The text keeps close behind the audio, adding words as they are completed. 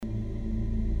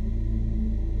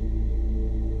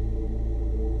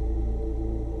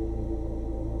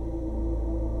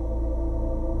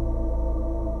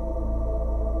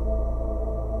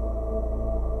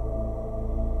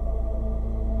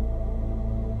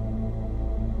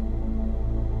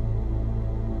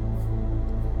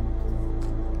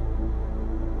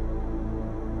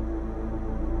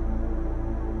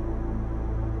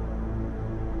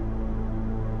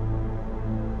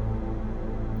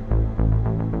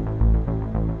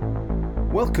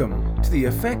Welcome to the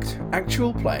Effect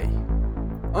Actual Play.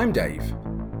 I'm Dave,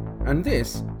 and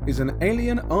this is an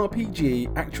Alien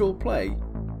RPG actual play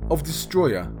of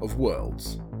Destroyer of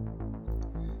Worlds.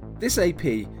 This AP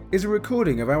is a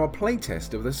recording of our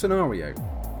playtest of the scenario,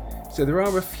 so there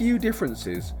are a few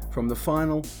differences from the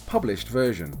final published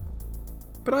version,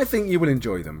 but I think you will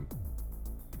enjoy them.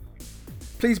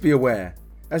 Please be aware,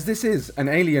 as this is an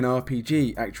Alien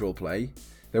RPG actual play,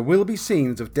 there will be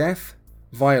scenes of death,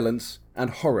 violence and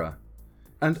horror,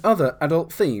 and other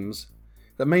adult themes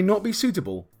that may not be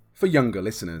suitable for younger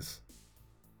listeners.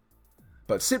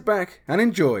 But sit back and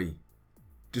enjoy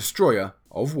Destroyer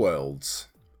of Worlds.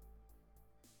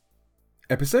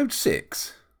 Episode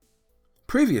 6.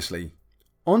 Previously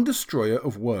on Destroyer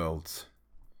of Worlds.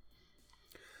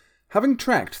 Having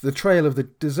tracked the trail of the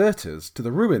deserters to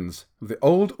the ruins of the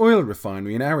old oil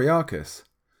refinery in Ariarchus,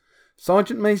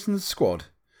 Sergeant Mason's squad,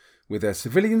 with their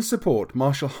civilian support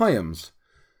Marshal Hyams,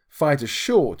 fight a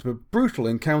short but brutal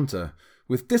encounter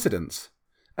with dissidents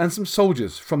and some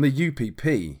soldiers from the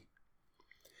UPP.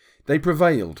 They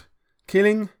prevailed,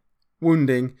 killing,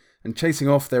 wounding and chasing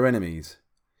off their enemies,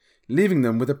 leaving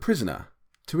them with a prisoner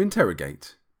to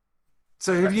interrogate.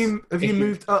 So have you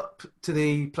moved up to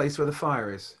the place where the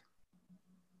fire is?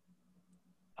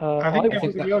 I think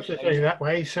everybody else is doing that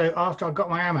way. So after I've got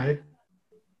my ammo.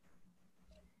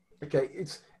 Okay,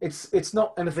 it's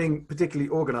not anything particularly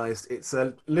organised. It's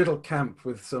a little camp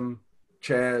with some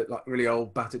like really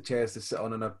old battered chairs to sit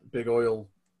on, and a big oil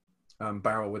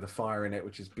barrel with a fire in it,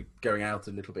 which is going out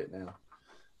a little bit now.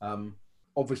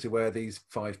 Obviously, where these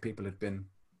 5 people had been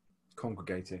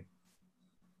congregating.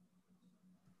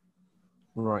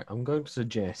 Right, I'm going to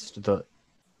suggest that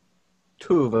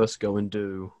 2 of us go and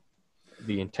do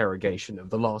the interrogation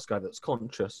of the last guy that's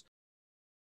conscious.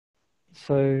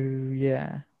 So,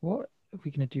 yeah, what are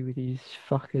we going to do with these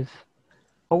fuckers?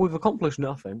 Oh, we've accomplished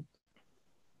nothing.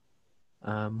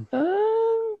 But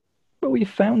we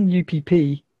found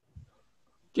UPP.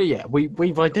 Yeah,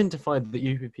 we've identified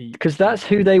the UPP. Because that's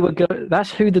who they were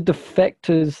that's who the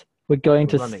defectors were going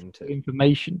to running to.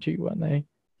 Information to, weren't they?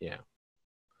 Yeah.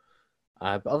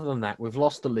 But other than that, we've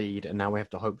lost the lead, and now we have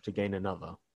to hope to gain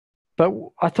another. But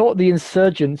I thought the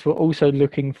insurgents were also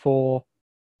looking for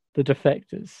the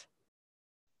defectors.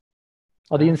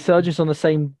 Are the insurgents on the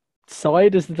same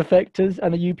side as the defectors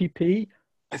and the UPP?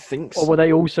 I think so. Or were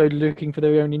they also looking for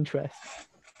their own interests?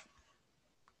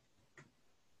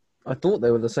 I thought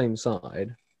they were the same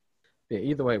side. Yeah,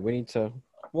 either way, we need to...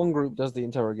 One group does the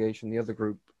interrogation, the other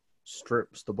group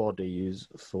strips the bodies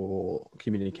for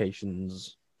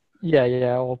communications. Yeah,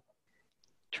 or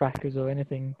trackers or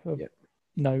anything. Yeah.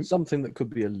 No. Something that could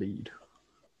be a lead.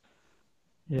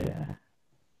 Yeah.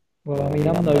 Well, I mean,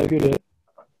 I'm no good at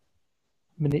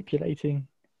manipulating.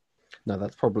 No,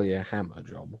 that's probably a hammer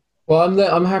job. Well,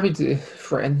 I'm happy to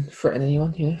threaten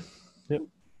anyone, you know. Yep.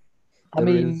 I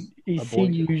mean, he's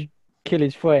seen you kill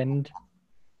his friend.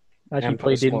 Actually, And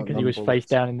probably put a didn't smart because he was gun face bullets.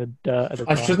 down in the dirt at the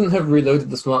I time. shouldn't have reloaded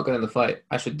the smart gun in the fight.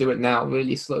 I should do it now,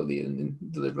 really slowly and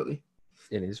deliberately,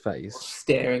 In his face.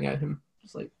 staring at him,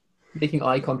 just like making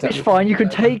eye contact. It's with fine. him. You can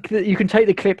take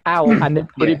the clip out and then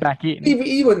put Yeah. it back in.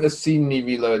 He wouldn't have seen me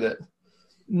reload it.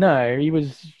 No, he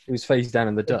was. He was face down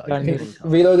in the dirt. Down in the-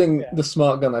 Reloading the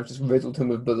smart gun I've just riddled him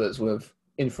with bullets with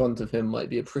in front of him might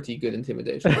be a pretty good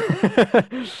intimidation.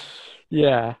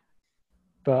 Yeah,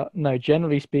 but no.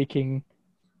 Generally speaking,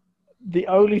 the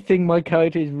only thing my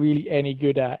character is really any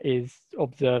good at is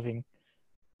observing.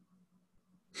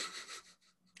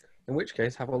 In which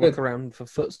case, have a look around for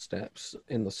footsteps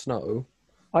in the snow.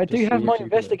 I Just do have see my if you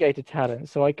can- investigator talent,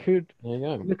 so I could There you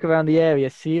go. look around the area,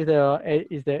 see if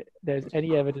there's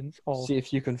any evidence of. See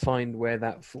if you can find where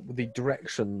the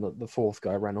direction that the 4th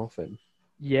guy ran off in.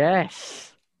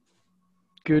 Yes,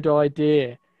 good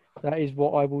idea. That is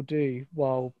what I will do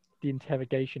while the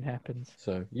interrogation happens.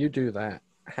 So you do that.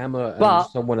 Hammer and But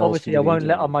someone else. obviously, do I the won't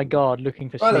let on interview. my guard looking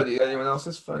for I don't sleep. need anyone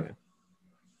else's phone.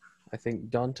 I think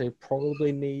Dante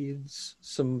probably needs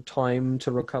some time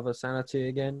to recover sanity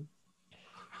again.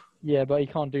 Yeah, but he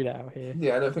can't do that out here.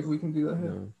 Yeah, I don't think we can do that here.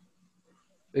 No.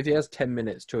 If he has 10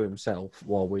 minutes to himself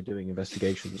while we're doing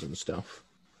investigations and stuff.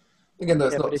 Again,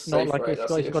 that's Yeah, not but it's safe, not like right? it's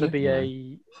That's the got to issue. be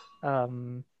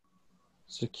a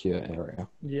Secure area.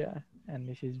 yeah, and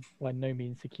this is by no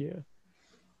means secure,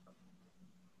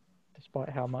 despite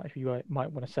how much you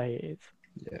might want to say it is.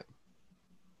 Yeah.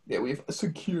 Yeah, we've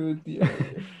secured the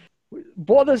area.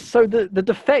 So the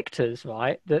defectors,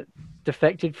 right, that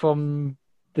defected from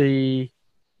the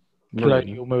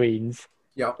colonial marines,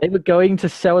 Yeah. they were going to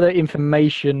sell their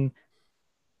information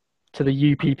to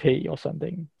the UPP or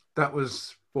something. That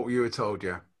was what you were told,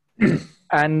 yeah.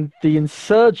 And the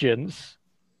insurgents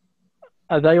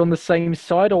Are they on the same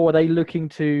side, or are they looking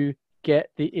to get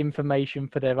the information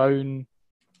for their own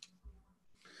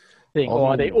thing, or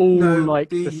are they all No,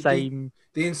 the same?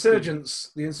 The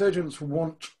insurgents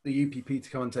want the UPP to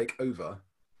come and take over.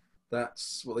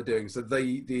 That's what they're doing. So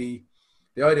the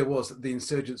idea was that the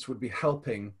insurgents would be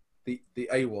helping the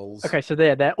AWOLs. Okay, so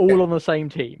they're all on the same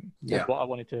team. Yeah. That's what I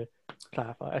wanted to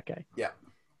clarify. Okay. Yeah.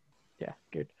 Yeah,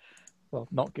 good. Well,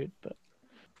 not good, but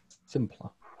Simpler.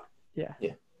 yeah.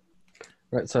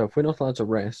 Right, so if we're not allowed to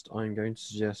rest, I'm going to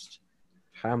suggest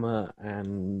Hammer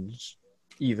and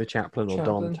either Chaplain or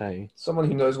Chaplain. Dante Someone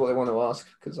who knows what they want to ask,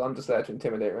 because I'm just there to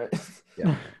intimidate,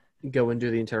 right? go and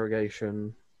do the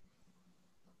interrogation.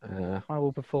 I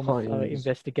will perform a thorough Hines.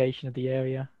 investigation of the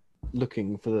area.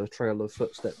 Looking for the trail of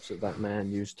footsteps that that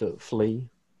man used to flee.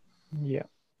 Yeah.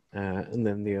 And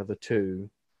then the other two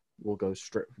will go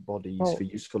strip bodies Well, for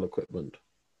useful equipment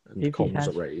and if he comms has-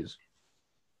 arrays.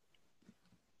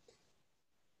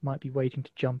 Might be waiting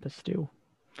to jump us still.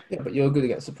 Yeah, but you're good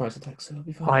against surprise attacks, so it'll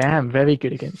be fine. I am very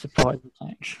good against surprise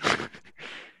attacks.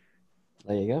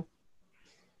 There you go.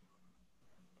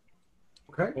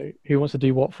 Okay. So who wants to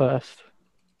do what first?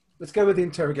 Let's go with the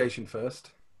interrogation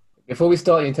first. Before we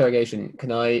start the interrogation,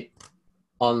 can I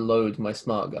unload my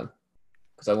smart gun?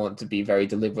 Because I want to be very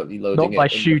deliberately loading Not by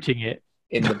it shooting it.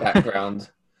 in the background.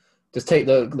 Just take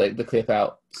the clip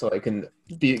out so I can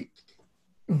be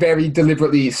very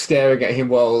deliberately staring at him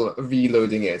while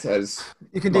reloading it as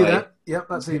You can do My that. Yep,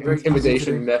 that's a very easy to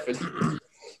intimidation do. method.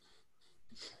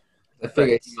 I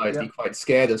figure he might Yeah. be quite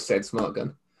scared of said smart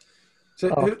gun. So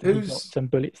After he got who's some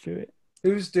bullets through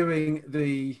it. doing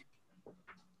the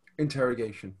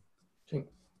interrogation? I think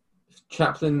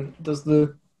Chaplain does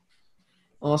the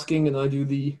asking and I do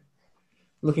the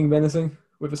looking menacing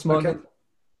with a smart Okay. gun.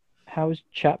 How's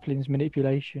Chaplin's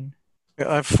manipulation?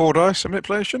 I have 4 dice of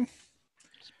manipulation,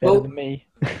 It's better Well- than me.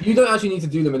 You don't actually need to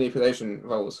do the manipulation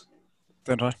rolls.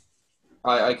 don't I?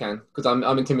 I can, because I'm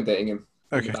intimidating him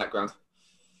in Okay. the background.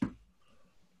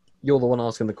 You're the one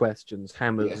asking the questions.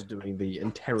 Hammer's Yeah. doing the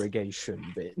interrogation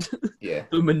bit, Yeah.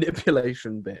 the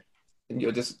manipulation bit. And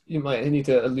you might need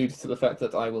to allude to the fact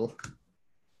that I will,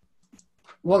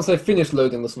 once I finish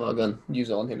loading the smart gun, use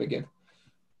it on him again.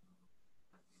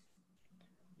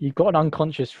 You've got an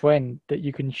unconscious friend that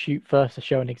you can shoot first to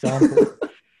show an example.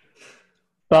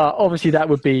 But obviously that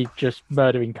would be just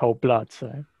murder in cold blood,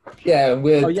 so Yeah,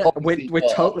 we're Oh yeah, obviously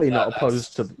we're totally not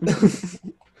that's- opposed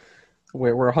to.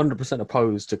 We're 100%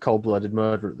 opposed to cold-blooded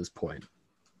murder at this point.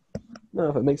 No,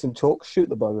 if it makes him talk, shoot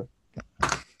the bugger.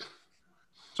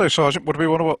 So, Sergeant, what do we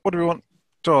want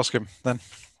to ask him then?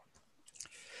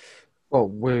 Well,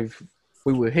 we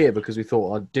were here because we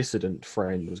thought our dissident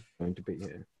friend was going to be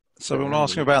here. So we want to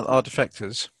ask him about our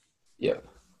defectors. Yeah.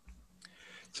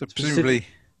 So presumably,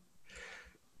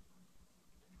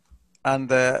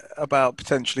 and about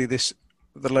potentially the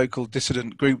local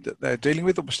dissident group that they're dealing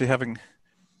with. Obviously, having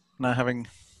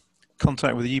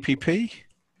contact with the UPP.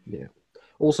 Yeah.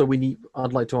 Also,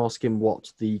 I'd like to ask him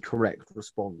what the correct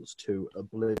response to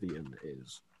Oblivion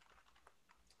is.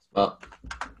 But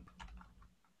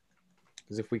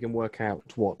Because if we can work out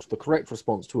what the correct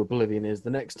response to Oblivion is,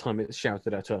 the next time it's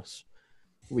shouted at us,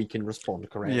 we can respond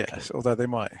correctly. Yes, although they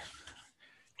might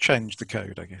change the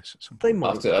code, I guess. At some They point.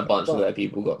 might. after a bunch of but their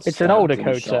people got It's an stabbed older and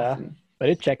code, shot sir. and- but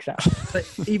it checks out.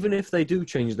 Even if they do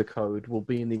change the code, we'll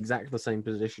be in the exact same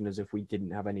position as if we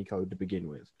didn't have any code to begin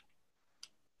with.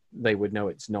 They would know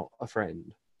it's not a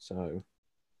friend. So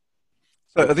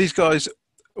So are these guys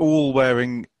all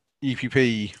wearing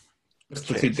UPP? Just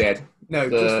the two dead. No,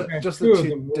 The- just Two the of two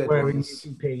them were dead wearing ones.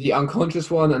 UPP. The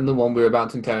unconscious one and the one we're about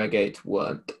to interrogate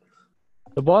weren't.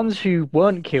 The ones who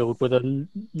weren't killed were the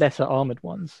lesser armored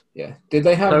ones. Yeah. Did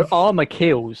they So have armor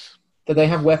kills. Did they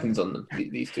have weapons on them?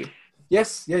 These two.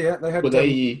 Yes, yeah. They had Were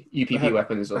they UPP they had-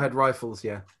 weapons they or had rifles.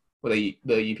 Yeah, were they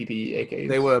the UPP AKs?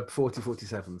 they were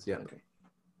 40-47s. Yeah. Okay.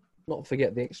 not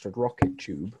forget the extra rocket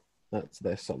tube. That's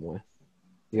there somewhere.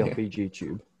 The Yeah. RPG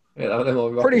tube. Yeah, they were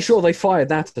Pretty rockets. sure they fired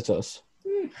that at us.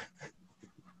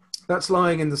 That's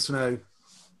lying in the snow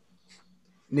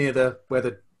near where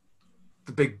the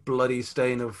big bloody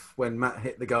stain of when Matt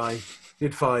hit the guy.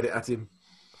 He'd fired it at him.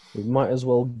 We might as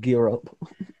well gear up.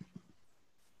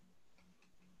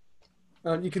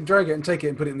 You can drag it and take it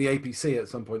and put it in the APC at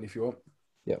some point if you want.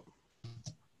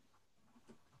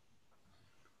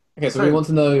 Okay, so So- we want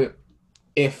to know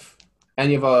if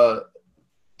any of our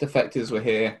defectors were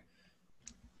here,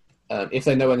 if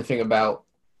they know anything about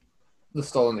the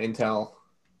stolen intel,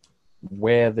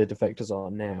 Where the defectors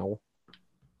are now.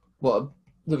 what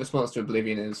the response to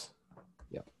Oblivion is.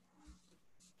 Yep.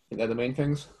 I think they're the main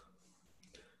things.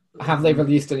 Have they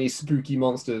released any spooky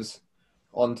monsters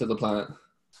onto the planet.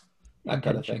 That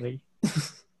kind of thing. intentionally.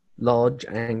 Large,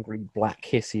 angry, black,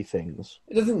 hissy things.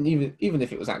 It doesn't even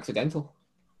if it was accidental.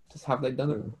 Just have they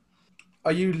done it?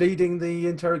 Are you leading the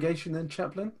interrogation then,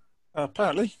 Chaplain?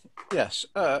 Apparently, yes.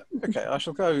 Okay, I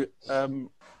shall go.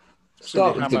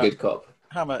 Start with the good cop.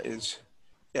 Hammer is,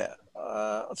 yeah.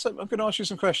 So I'm going to ask you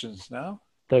some questions now.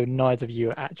 Though neither of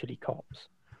you are actually cops.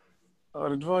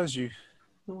 I'd advise you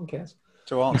No one cares.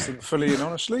 to answer them fully and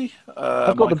honestly.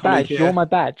 I've got my the colleague badge. here- You're my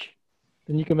badge.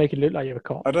 Then you can make it look like you're a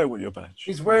cop. I don't want your badge.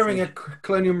 He's wearing a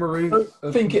colonial maroon.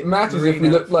 I think it matters if we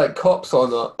look like cops or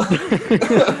not.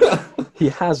 He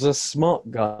has a smart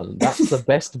gun. That's the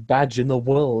best badge in the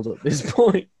world at this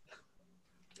point.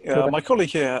 Yeah, my colleague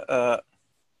here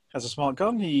has a smart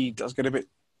gun. He does get a bit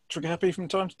trigger happy from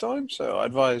time to time, so I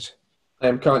advise. I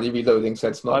am currently reloading said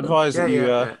I smart gun. advise that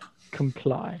you.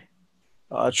 Comply.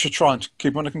 I should try and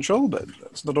keep him under control, but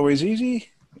it's not always easy.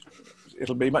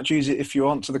 It'll be much easier if you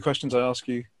answer the questions I ask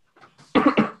you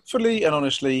fully and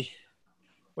honestly,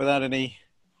 without any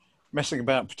messing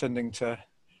about, pretending to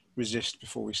resist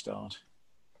before we start.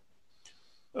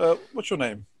 What's your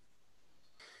name?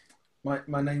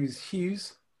 My name is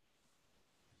Hughes.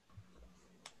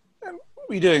 What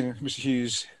are you doing, Mr.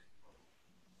 Hughes?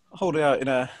 Holding out in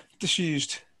a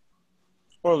disused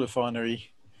oil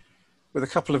refinery with a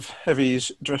couple of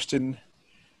heavies dressed in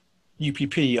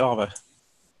UPP armour.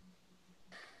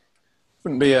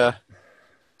 Wouldn't be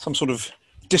some sort of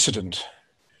dissident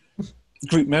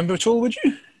group member at all, would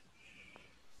you?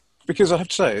 Because I have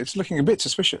to say, it's looking a bit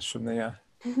suspicious from the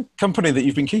company that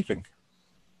you've been keeping.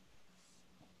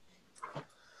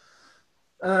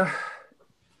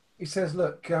 He says,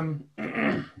 look,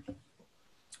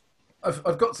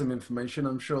 I've got some information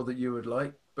I'm sure that you would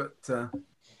like, but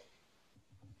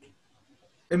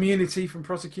immunity from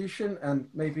prosecution and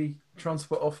maybe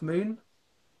transport off moon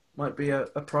might be a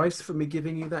price for me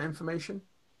giving you that information.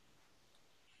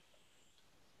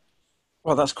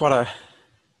 Well, that's quite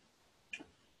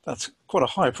a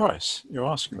high price you're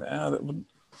asking there.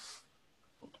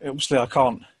 Obviously, I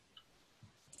can't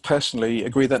personally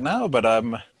agree that now, but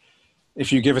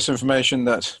if you give us information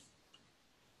that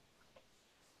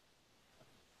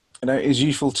is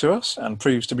useful to us and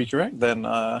proves to be correct, then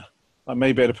I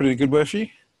may be able to put in a good word for you.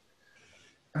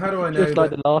 How do I know Just like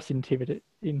that? the last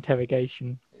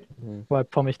interrogation, where I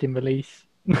promised him release.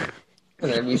 And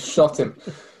then we shot him.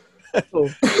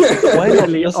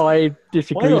 Finally, I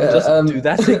disagree. Why not with just that. do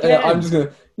that again? I'm just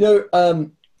gonna,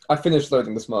 I finished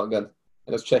loading the smart gun and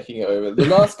I was checking it over. The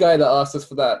last guy that asked us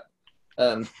for that,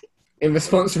 in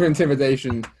response to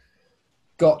intimidation,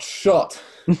 got shot.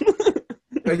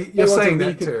 You're saying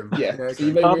that to him. Yeah. Okay. So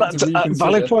you may want That's to a reconsider.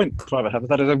 valid point, Private Hammer.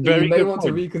 That is a very You may good want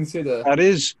point. to reconsider That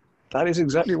is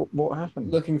exactly what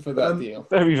happened. looking for that deal.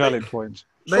 Very valid point.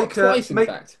 Shot twice, in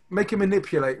fact. Make a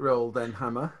manipulate roll then,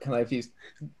 Hammer. Can I please?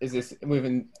 Is this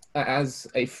moving as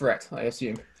a threat? I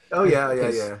assume. Oh yeah.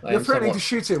 Because Yeah. I You're am threatening somewhat- to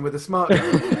shoot him with a smart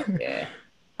gun. Yeah.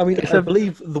 I mean, I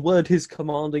believe the word his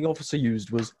commanding officer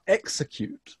used was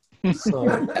execute. So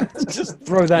just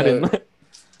throw that in there.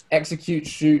 Execute,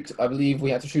 shoot. I believe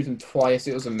we had to shoot him twice.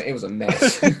 It was a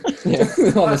mess.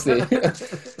 Honestly,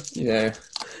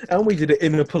 And we did it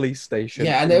in a police station.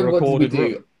 Yeah, and in a then what did we recorded do?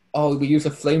 room. Oh, we used a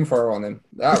flamethrower on him.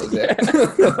 That was it.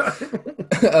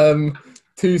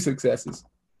 2 successes.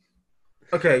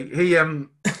 Okay, he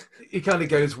kind of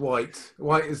goes white.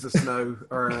 White as the snow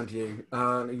around you.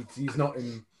 He's not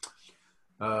in.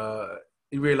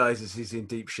 He realizes he's in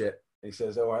deep shit. He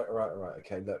says, "All right.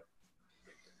 Okay, look,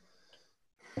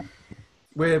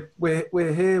 we're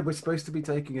here. We're supposed to be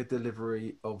taking a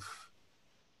delivery of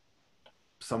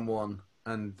someone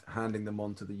and handing them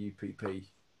on to the UPP.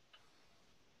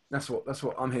 That's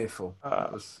what I'm here for."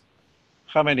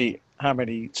 How many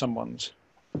someone's?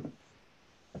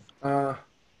 I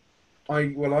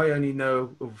only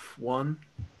know of one.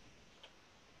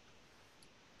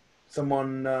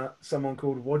 Someone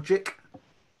called Wojcik.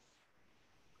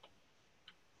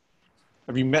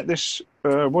 Have you met this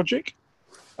Wojcik?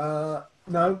 No,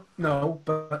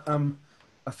 but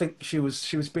I think she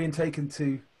was being taken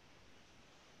to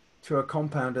a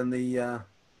compound in the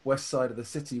west side of the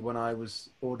city when I was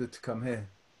ordered to come here.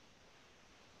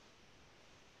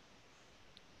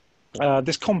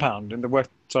 This compound in the west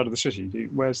side of the city.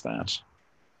 Where's that?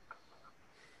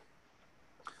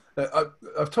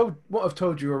 I've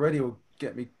told you already will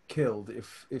get me killed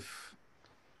if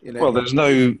you know. Well, there's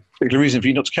no particular reason for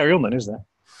you not to carry on, then, is there?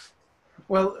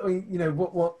 Well, I mean,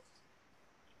 what.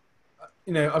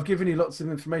 I've given you lots of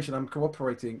information. I'm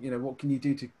cooperating. What can you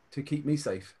do to keep me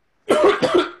safe?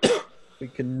 We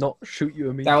can not shoot you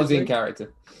immediately. That was in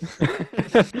character.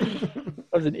 That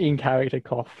was an in-character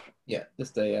cough. Yeah,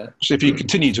 just a. So if you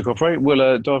continue to cooperate,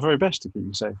 we'll do our very best to keep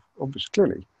you safe, obviously,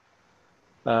 clearly,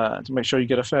 to make sure you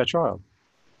get a fair trial.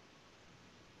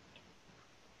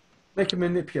 Make a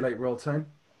manipulate roll, Tone.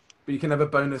 But you can have a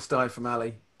bonus die from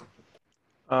Ali.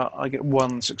 I get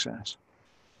 1 success.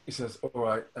 He says, all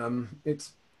right,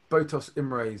 it's Botos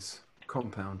Imre's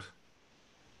compound.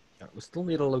 Yeah, we still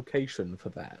need a location for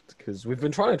that, because we've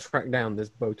been trying to track down this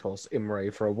Botos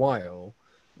Imre for a while,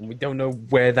 and we don't know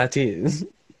where that is.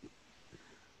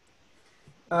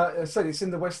 I said it's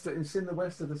in the west. It's in the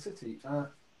west of the city.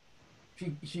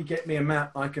 If you get me a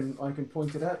map, I can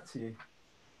point it out to you.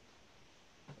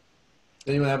 Does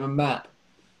anyone have a map?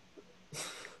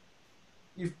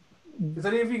 Has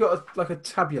any of you got a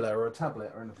tabula or a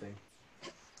tablet or anything?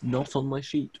 Not on my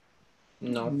sheet.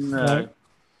 No. No.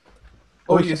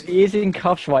 Or He is in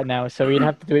cuffs right now, so he'd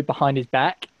have to do it behind his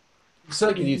back. I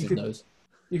certainly can use you his could, nose.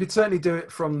 you could certainly do it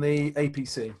from the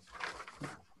APC.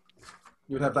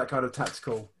 You would have that kind of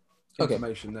tactical Okay.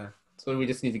 information there. So we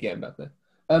just need to get him back there.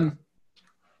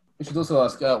 We should also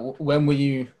ask, when were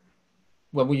you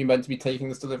meant to be taking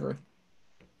this delivery?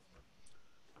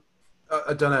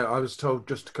 I don't know. I was told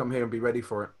just to come here and be ready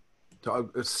for it. So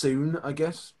soon, I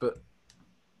guess, but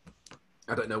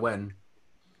I don't know when.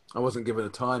 I wasn't given a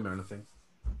time or anything.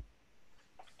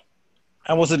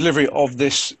 And was the delivery of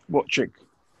this Watchik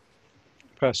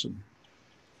person?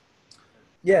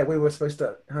 Yeah, we were supposed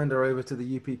to hand her over to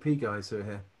the UPP guys who are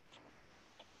here.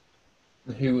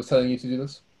 Who was telling you to do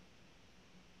this?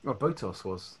 Well, Botos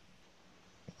was.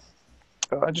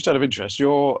 Just out of interest,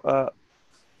 your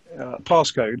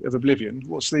passcode of Oblivion,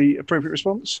 what's the appropriate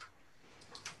response?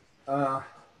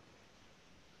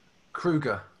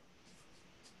 Kruger.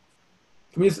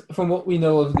 From what we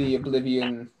know of the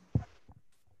Oblivion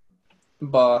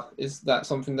bar, is that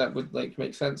something that would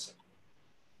make sense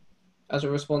as a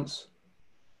response?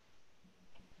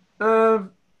 No,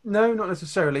 not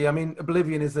necessarily. I mean,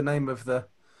 Oblivion is the name of the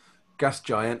gas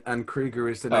giant, and Kruger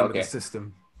is the name of the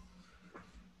system.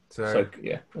 So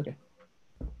yeah, okay.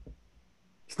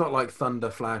 it's not like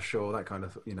Thunder, Flash, or that kind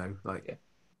of, Yeah.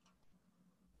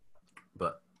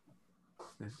 But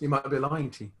you might be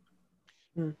lying to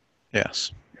you.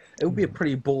 Yes. It would be a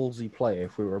pretty ballsy play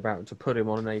if we were about to put him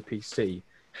on an APC,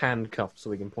 handcuffed so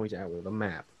we can point it out with a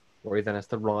map, or he then has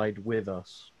to ride with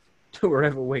us to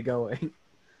wherever we're going.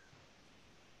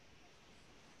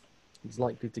 He's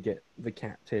likely to get the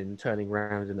captain turning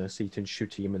around in her seat and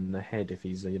shooting him in the head if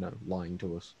he's, lying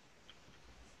to us.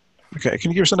 Okay, can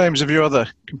you give us the names of your other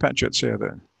compatriots here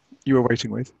that you were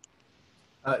waiting with?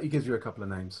 He gives you a couple of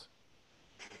names.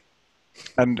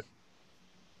 And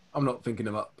I'm not thinking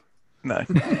them up. no.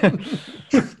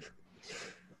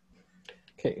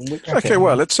 Okay, in which Okay,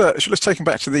 well, let's take him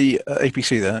back to the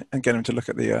APC there and get him to look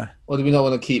at the. Or do we not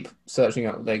want to keep searching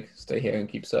out? Stay here and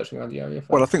keep searching around the area?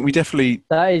 Well, I think we definitely.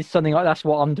 That is something that's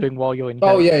what I'm doing while you're in.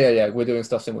 Oh bed. yeah. We're doing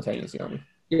stuff simultaneously, aren't we?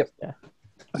 Yep. Yeah.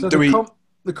 So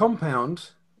the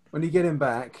compound, when you get him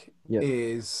back, Yep.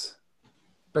 is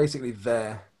basically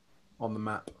there on the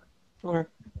map. Okay.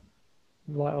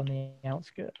 Right on the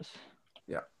outskirts.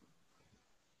 Yeah.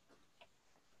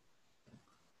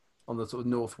 On the sort of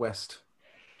northwest.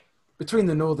 Between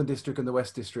the Northern District and the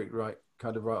West District, right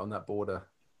on that border,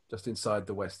 just inside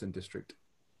the Western District.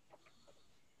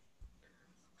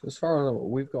 As far as I know,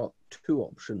 we've got two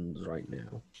options right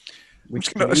now. I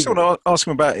just want to ask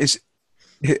him about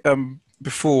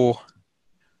before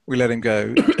we let him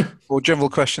go, more general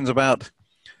questions about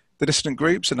the dissident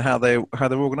groups and how they're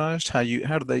organised.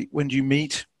 When do you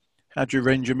meet? How do you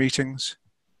arrange your meetings?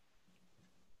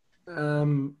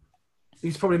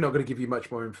 He's probably not going to give you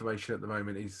much more information at the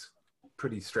moment. He's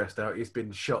pretty stressed out. He's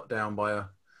been shot down by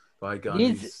a gun.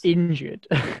 He's injured.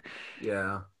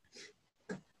 Yeah.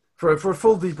 For a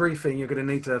full debriefing, you're going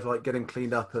to need to get him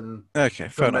cleaned up and. Okay,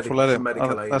 fair enough. We'll let him.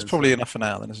 medical aid That's and probably stuff. enough for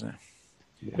now, then, isn't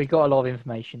it? We got a lot of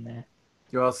information there.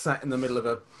 You are sat in the middle of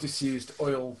a disused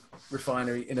oil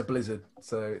refinery in a blizzard,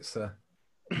 so it's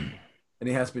and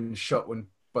he has been shot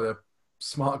by a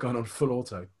smart gun on full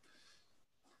auto.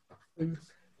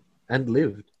 And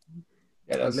lived.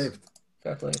 Yeah, that's lived.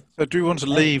 fair play. So, do we want to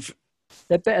leave?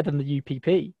 They're better than the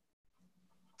UPP.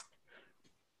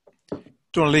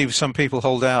 Do you want to leave some people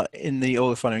hold out in the oil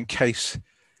refinery in case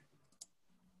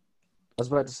I was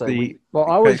about to say,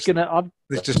 Well, I was Okay. gonna.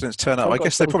 these dissidents turn up? I've I got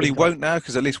guess they probably something won't now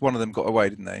because at least one of them got away,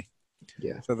 didn't they?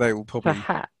 yeah. So they will probably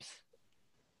Perhaps.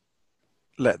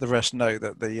 let the rest know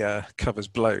that the cover's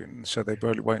blown, so they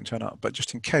probably won't turn up. But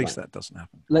just in case Right. that doesn't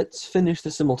happen. Let's finish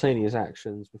the simultaneous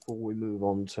actions before we move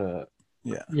on to.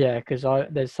 Yeah, because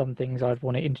there's some things I'd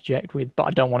want to interject with, but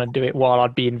I don't want to do it while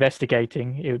I'd be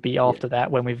investigating. It would be after that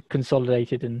when we've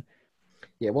consolidated and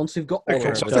Yeah, once we've got. Okay,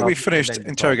 all so of I think it, we've finished then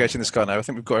interrogating this guy now. I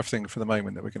think we've got everything for the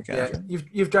moment that we're going to get. Yeah,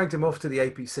 you've dragged him off to the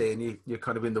APC, and you're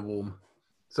kind of in the warm.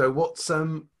 So what's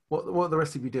what are the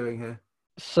rest of you doing here?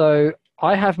 So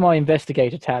I have my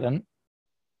investigator talent,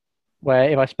 where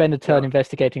if I spend a turn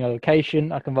investigating a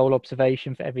location, I can roll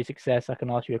observation for every success. I can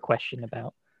ask you a question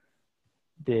about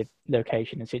the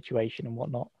location and situation and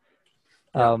whatnot.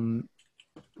 Yeah.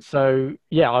 So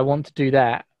yeah, I want to do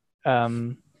that.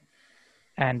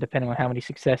 And depending on how many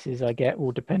successes I get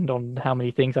will depend on how many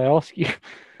things I ask you.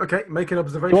 Okay, make an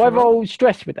observation. Do I roll. roll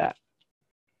stress with that?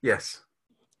 Yes.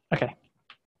 Okay.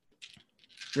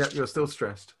 Yeah, you're still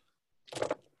stressed.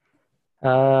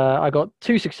 I got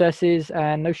 2 successes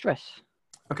and no stress.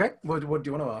 Okay, what do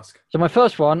you want to ask? So my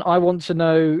first one, I want to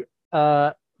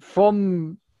know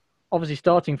from obviously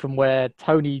starting from where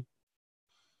Tony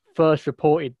first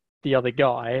reported the other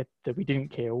guy that we didn't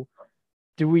kill.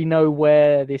 Do we know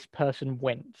where this person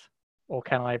went, or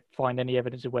can I find any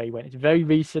evidence of where he went? It's very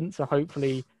recent, so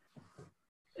hopefully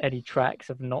any tracks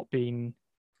have not been.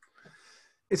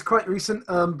 It's quite recent,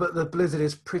 but the blizzard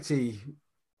is pretty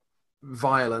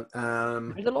violent.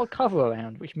 There's a lot of cover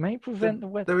around, which may prevent the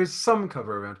weather. There is some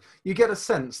cover around. You get a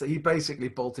sense that he basically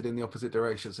bolted in the opposite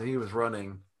direction, so he was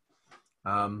running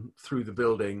through the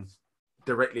building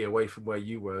directly away from where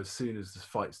you were as soon as the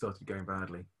fight started going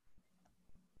badly.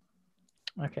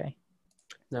 Okay.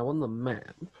 Now on the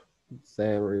map,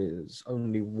 there is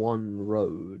only one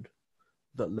road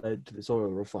that led to this oil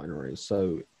refinery.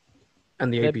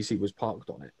 And the APC was parked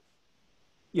on it.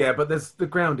 Yeah, but the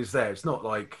ground is there. It's not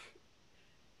like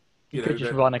You could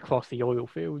just run across the oil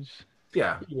fields.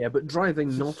 Yeah. Yeah, but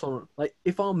driving not on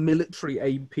if our military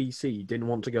APC didn't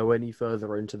want to go any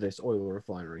further into this oil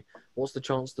refinery, what's the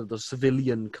chance that the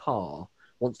civilian car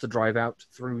wants to drive out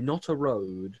through not a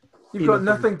road? You've got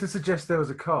nothing to suggest there was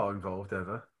a car involved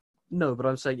ever. No, but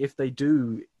I'm saying if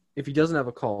he doesn't have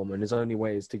a comm and his only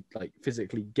way is to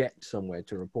physically get somewhere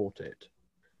to report it,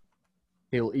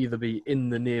 he'll either be in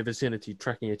the near vicinity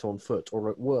tracking it on foot, or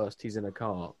at worst, he's in a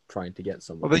car trying to get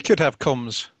somewhere. Well, they could have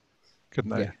comms,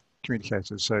 couldn't they? Yeah.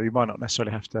 Communicators, so you might not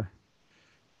necessarily have to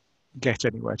get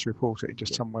anywhere to report it,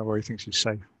 just somewhere where he thinks he's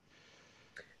safe.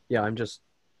 Yeah, I'm just...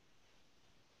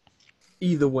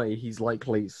 Either way, he's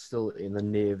likely still in the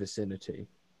near vicinity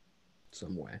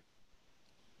somewhere.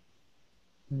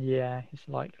 Yeah, it's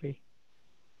likely.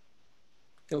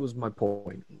 That was my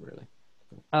point, really.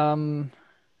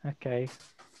 Okay.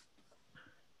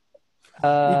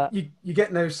 You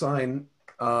get no sign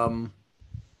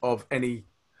of any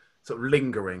sort of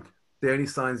lingering. The only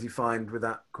signs you find with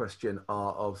that question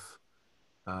are of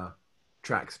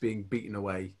tracks being beaten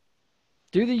away.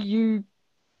 Do the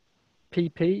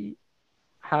UPP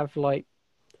have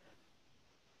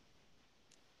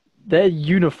their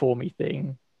uniformy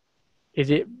thing? Is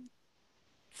it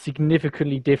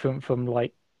significantly different from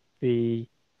the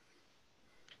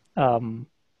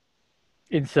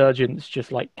insurgents,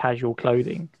 just casual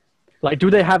clothing?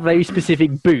 Do they have very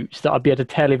specific boots that I'd be able to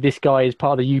tell if this guy is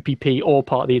part of the UPP or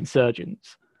part of the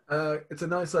insurgents? It's a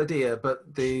nice idea, but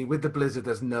with the blizzard,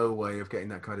 there's no way of getting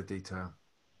that kind of detail.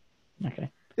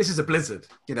 Okay. This is a blizzard,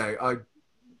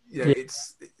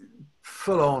 it's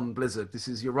full on blizzard.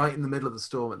 You're right in the middle of the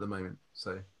storm at the moment,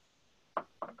 so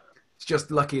it's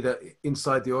just lucky that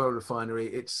inside the oil refinery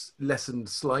it's lessened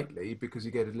slightly because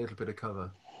you get a little bit of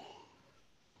cover.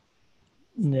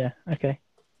 Yeah. Okay.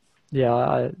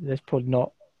 Yeah, there's probably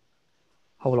not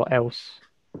a whole lot else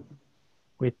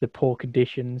with the poor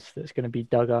conditions that's going to be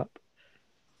dug up.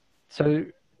 So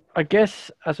I guess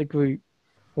as a group,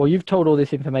 well, you've told all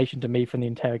this information to me from the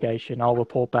interrogation. I'll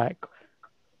report back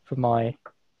from my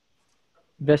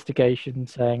investigation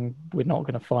saying we're not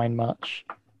going to find much,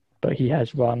 but he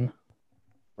has run.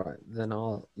 Right, then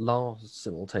our last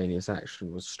simultaneous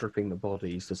action was stripping the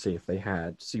bodies to see if they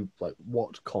had,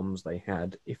 what comms they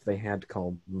had, if they had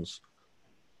comms.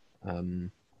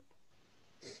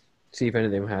 See if any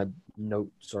of them had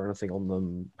notes or anything on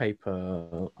them,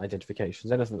 paper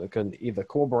identifications, anything that can either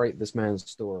corroborate this man's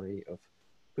story of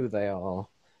who they are,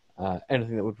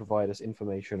 anything that would provide us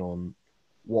information on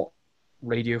what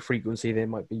radio frequency they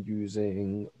might be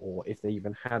using, or if they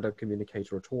even had a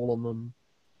communicator at all on them.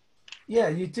 Yeah,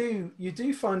 you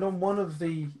do find on one of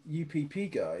the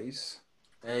UPP guys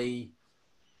a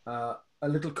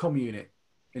little comm unit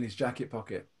in his jacket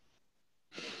pocket.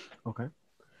 Okay.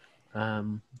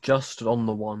 Just on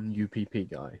the one UPP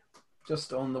guy.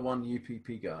 Just on the one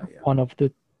UPP guy, yeah. One of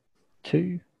the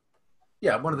two?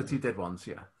 Yeah, one of the two dead ones,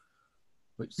 yeah.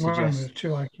 Which One of suggests, the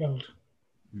 2 I killed.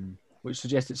 which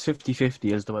suggests it's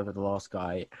 50-50 as to whether the last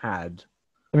guy had.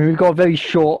 I mean, we've got a very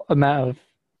short amount of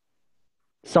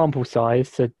sample size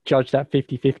to judge that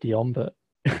 50-50 on, but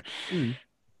Mm.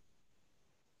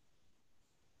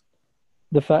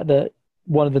 the fact that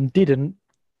one of them didn't,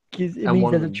 it And means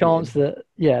one of there's a them chance did. that,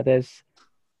 yeah, there's,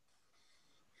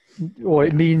 or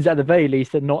it Yeah. means at the very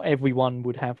least that not everyone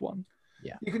would have one.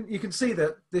 You can see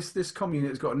that this comm unit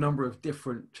has got a number of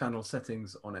different channel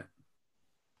settings on it.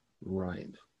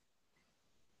 Right.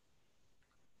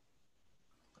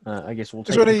 I guess we'll Is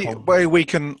take there the any con- way we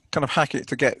can kind of hack it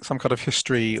to get some kind of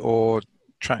history or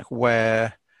track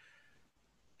where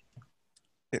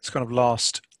its kind of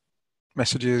last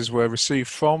messages were received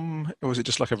from, or was it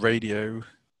just like a radio?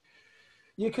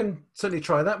 You can certainly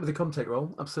try that with the contact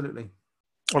roll. Absolutely.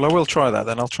 Well, I will try that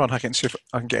then. I'll try and hack it and see if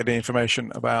I can get any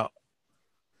information about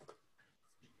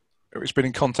who it's been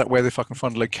in contact with, if I can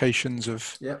find locations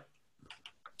of Yep.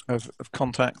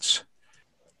 contacts.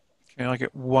 Can I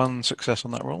get one success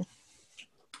on that roll?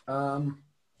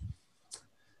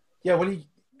 Yeah, well,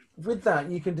 with that,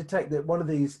 you can detect that one of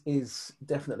these is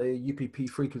definitely a UPP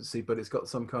frequency, but it's got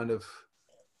some kind of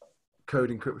code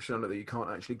encryption on it that you can't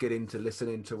actually get in to listen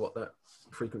into what that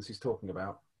frequency is talking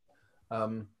about.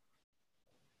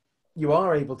 You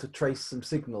are able to trace some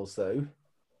signals, though,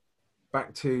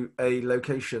 back to a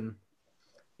location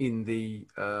in the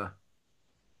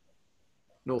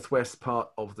northwest part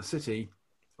of the city,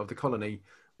 of the colony,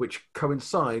 which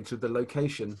coincides with the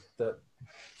location that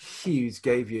Hughes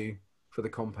gave you for the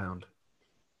compound.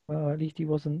 Well, at least he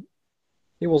wasn't.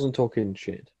 He wasn't talking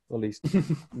shit. At least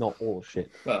not all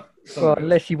shit. Well, Well,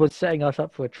 unless he was setting us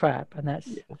up for a trap, and that's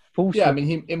false. yeah, I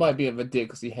mean, it might be a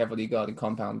ridiculously heavily guarded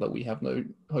compound that we have no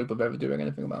hope of ever doing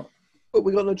anything about. But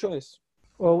we got no choice.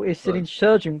 Well, it's an Right.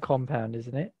 insurgent compound,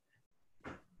 isn't it?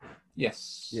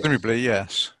 Yes. Yeah. Presumably,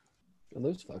 yes. And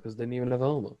those fuckers didn't even have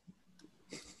armor.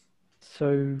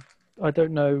 So I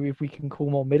don't know if we can call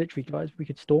more military guys. We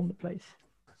could storm the place.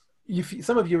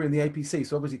 Some of you are in the APC,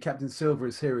 so obviously Captain Silver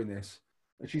is hearing this.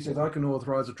 And she says, I can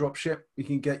authorize a drop ship. We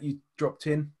can get you dropped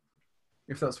in,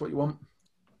 if that's what you want.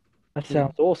 That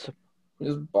sounds awesome. We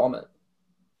just bomb it.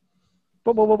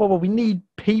 But we need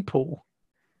people.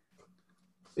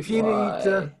 If you Why?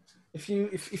 need, if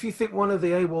you think one of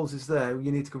the AWOLs is there,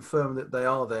 you need to confirm that they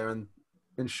are there and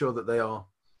ensure that they are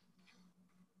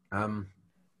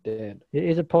Dead. It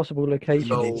is a possible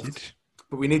location. Involved.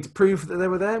 But we need to prove that they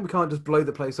were there. We can't just blow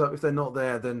the place up. If they're not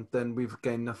there, then we've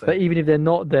gained nothing. But even if they're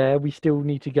not there, we still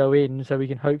need to go in so we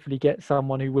can hopefully get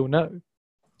someone who will know.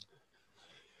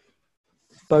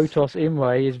 Botos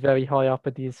Imre is very high up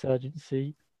at the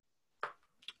insurgency.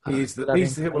 he's that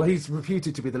he's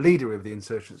reputed to be the leader of the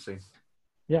insurgency.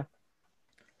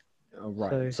 Oh,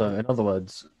 right. So, in other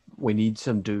words, we need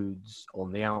some dudes on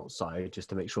the outside just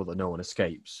to make sure that no one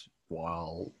escapes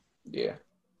while Yeah.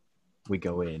 we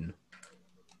go in.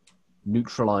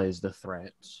 Neutralize the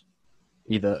threats.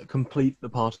 Either complete the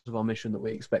part of our mission that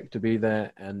we expect to be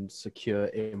there and secure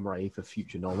Imre for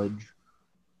future knowledge.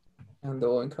 And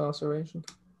or incarceration.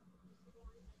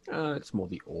 It's more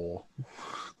the or.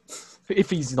 If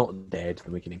he's not dead,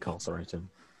 then we can incarcerate him.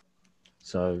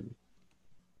 So,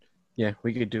 yeah,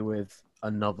 we could do with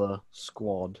another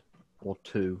squad or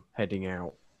two heading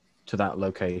out to that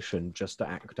location just to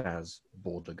act as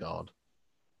border guard.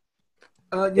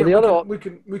 Yeah, we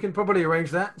can probably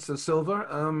arrange that. So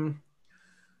Silver,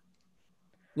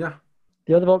 yeah.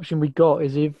 The other option we got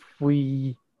is if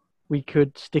we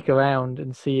could stick around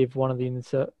and see if one of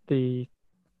the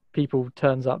people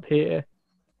turns up here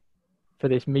for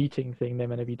this meeting thing they're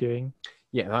meant to be doing.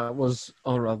 Yeah, that was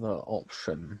our other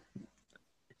option.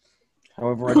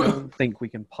 However, I don't think we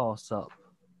can pass up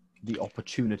the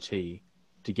opportunity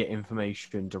to get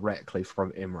information directly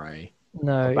from Imre.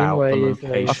 No, About the Imre is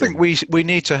location. I think we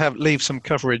need to leave some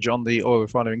coverage on the oil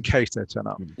refinery in case they turn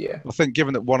up. Yeah. I think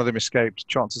given that one of them escaped,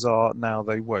 chances are now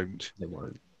they won't. They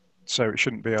won't. So it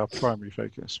shouldn't be our primary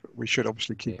focus. But we should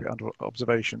obviously keep it under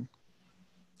observation.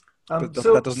 But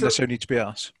that doesn't necessarily need to be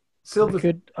us. Silver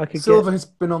I could Silver has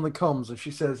been on the comms, and she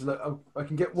says, "Look, I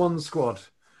can get one squad.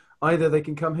 Either they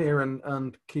can come here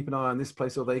and keep an eye on this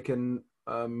place, or they can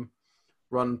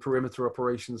run perimeter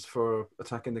operations for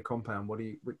attacking the compound. What do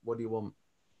you want?"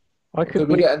 Could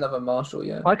we get another marshal?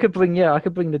 Yeah. I could bring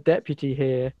the deputy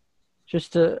here,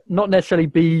 just to not necessarily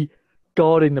be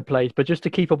guarding the place, but just to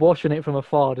keep a watch on it from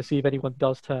afar to see if anyone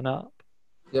does turn up.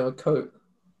 You have a coat?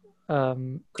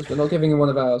 Um, Because we're not giving him one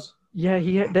of ours. yeah,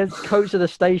 there's coats at the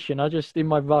station. I just, in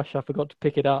my rush, I forgot to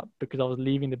pick it up because I was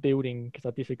leaving the building because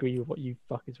I disagree with what you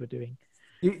fuckers were doing.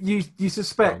 You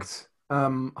suspect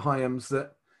Hyams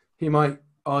that he might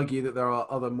argue that there are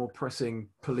other more pressing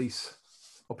police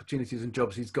opportunities and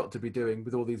jobs he's got to be doing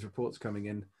with all these reports coming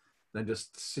in than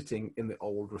just sitting in the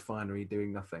old refinery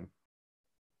doing nothing.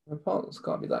 My partners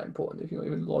can't be that important if you're not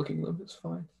even logging them. It's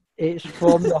fine. It's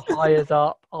from the higher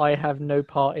up. I have no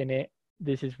part in it.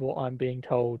 This is what I'm being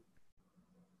told.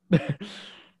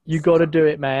 You got to do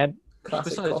it, man.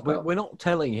 Classic Besides, cop-out. we're not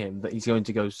telling him that he's going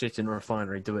to go sit in a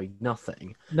refinery doing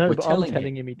nothing. No, We're but I'm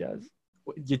telling him he does.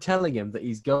 You're telling him that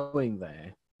he's going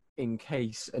there in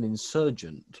case an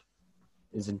insurgent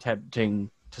is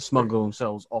attempting to smuggle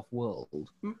themselves off-world.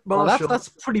 Well, Marshall, that's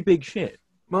pretty big shit.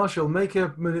 Marshall, make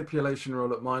a manipulation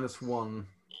roll at -1.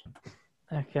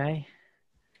 Okay.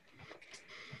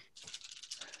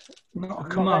 Not a Not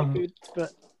that command. good,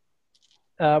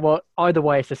 but well, either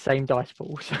way, it's the same dice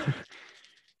pool. So.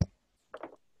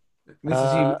 This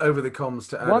is you over the comms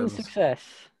to Adams. One success.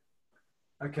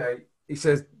 Okay, he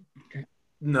says,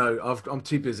 "No, I'm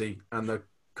too busy," and the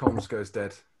comms goes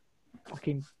dead.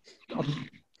 Fucking, I'm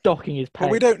docking his pay.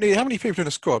 Well, we don't need how many people in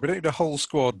a squad? We don't need a whole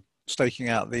squad staking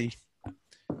out the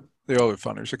oil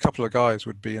refineries. A couple of guys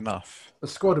would be enough. The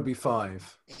squad would be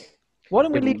 5. Why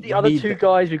don't we Yeah, leave we the other need 2 them.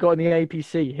 guys we got in the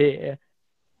APC here?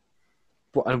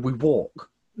 And we walk.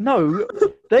 No,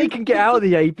 they can get out of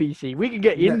the APC. We can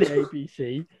get in No. the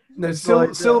APC. No, It's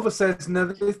like, Silver says, "No,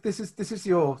 this is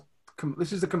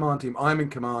the command team. I'm in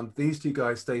command. These 2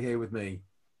 guys stay here with me.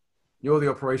 You're the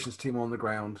operations team on the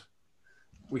ground.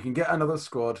 We can get another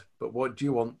squad, but what do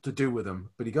you want to do with them?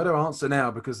 But you got to answer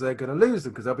now because they're going to lose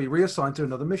them because they'll be reassigned to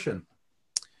another mission."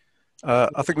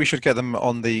 I think we should get them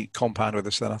on the compound with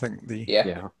us then. I think the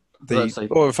Yeah. Let's say-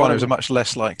 oil refineries are much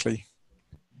less likely.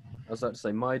 I was about to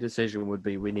say, my decision would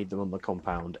be we need them on the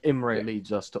compound. Imre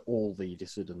leads us to all the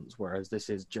dissidents, whereas this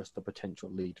is just a potential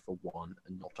lead for one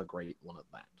and not a great one at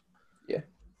that. Yeah.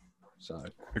 So,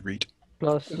 Agreed.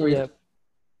 Plus, Agreed. yeah.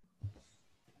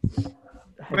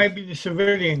 Maybe the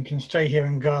civilian can stay here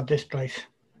and guard this place.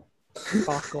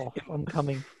 Fuck off. I'm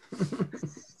coming.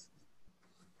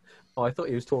 oh, I thought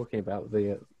he was talking about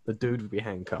the dude would be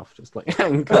handcuffed, just like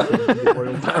handcuffed in the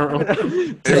oil barrel.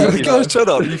 If take, the guys turn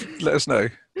up, you let us know.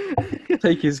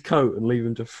 take his coat and leave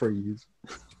him to freeze.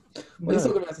 Well, he's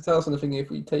not going to have to tell us anything if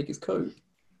we take his coat.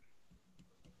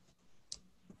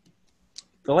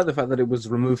 I like the fact that it was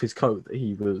remove his coat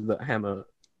that Hammer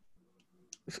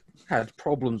had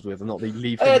problems with, and not they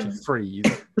leave him to freeze.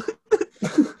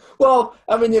 Well,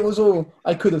 I mean, it was all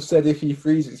I could have said. If he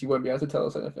freezes, he won't be able to tell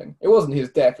us anything. It wasn't his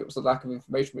death; it was the lack of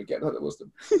information we get. That was the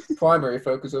primary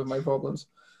focus of my problems.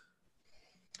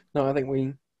 No, I think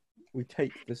we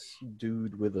take this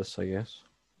dude with us, I guess.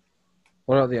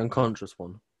 What about the unconscious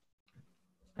one?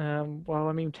 Well,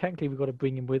 I mean, technically, we've got to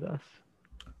bring him with us.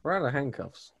 We're out of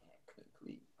handcuffs.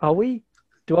 Are we?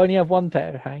 Do I only have 1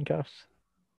 pair of handcuffs?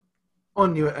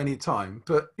 On you at any time,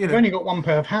 but you We've know, only got 1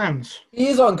 pair of hands. He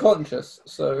is unconscious,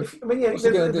 so I mean, yeah, what's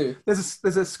he going to do? there's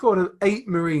a squad of 8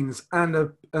 Marines and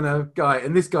a guy,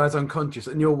 and this guy's unconscious,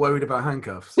 and you're worried about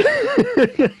handcuffs.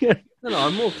 No,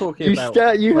 I'm more talking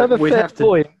about. You have a we'd fair have to-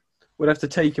 point. We'd have to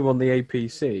take him on the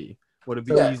APC. Would it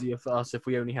be Yeah. easier for us if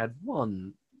we only had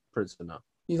one prisoner?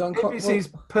 He's unconscious. APC's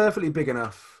perfectly big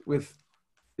enough.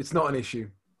 It's not an issue.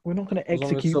 We're not going to As long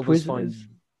as execute Silver's prisoners.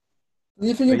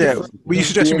 Leaving him, Yeah, to, were you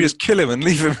suggesting we just kill him and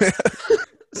leave him here?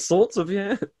 Sorts of,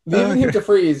 yeah. leaving him to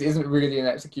freeze isn't really an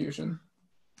execution.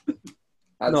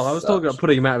 As No, I was such. talking about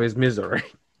putting him out of his misery.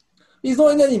 He's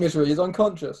not in any misery. He's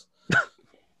unconscious.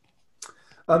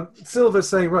 Silver's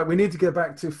saying, right, we need to get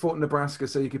back to Fort Nebraska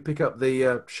so you can pick up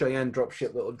the Cheyenne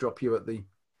dropship that will drop you at the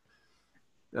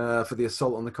for the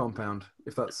assault on the compound.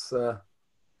 If that's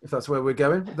where we're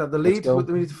going, is that the lead go.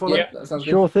 that we need to follow? Yeah, that sounds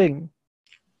good. Sure thing.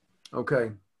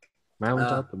 Okay, Mount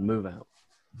up and move out.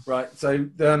 right. So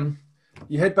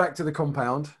you head back to the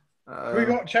compound. We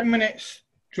got 10 minutes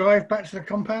drive back to the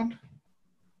compound.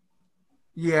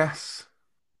 Yes.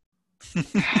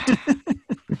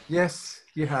 Yes,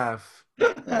 you have.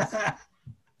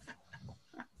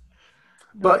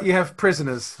 But you have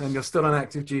prisoners and you're still on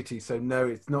active duty, so no,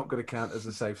 it's not going to count as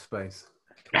a safe space.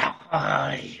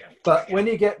 Aye. But when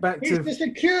you get back It's to the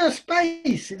secure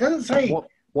space. It doesn't say.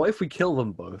 What if we kill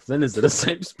them both? Then is it a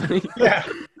safe space? Yeah.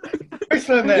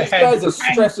 Pistol in their These guys head. are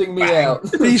stressing me out.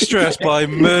 De-stress by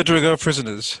murdering our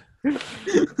prisoners.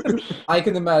 I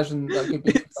can imagine that could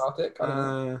be cathartic. I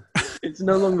don't know. It's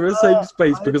no longer a safe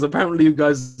space because apparently you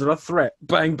guys are a threat.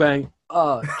 Bang, bang.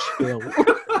 Chill.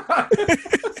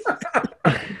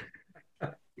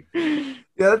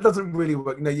 yeah, that doesn't really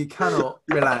work. No, you cannot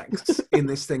relax in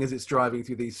this thing as it's driving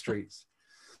through these streets.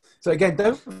 So again,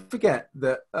 don't forget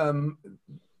that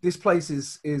this place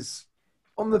is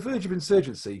on the verge of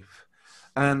insurgency,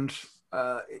 and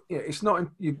it's not.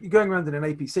 You're going around in an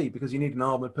APC because you need an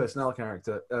armored personnel carrier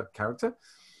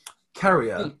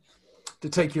to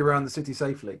take you around the city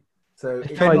safely. So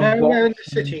It's it's fine. not, nowhere in the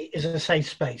city is a safe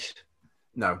space.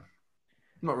 no,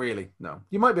 not really. No,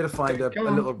 you might be able to find a Go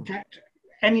on, little. get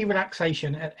any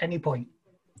relaxation at any point.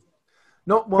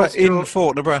 Not But whilst in you're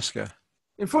Fort Nebraska.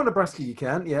 in Fort Nebraska, you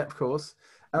can, yeah, of course.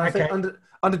 And I think Okay.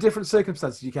 under different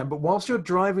circumstances you can. But whilst you're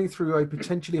driving through a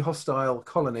potentially hostile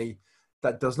colony,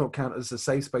 that does not count as a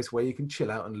safe space where you can chill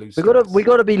out and lose. We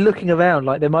got to be looking around.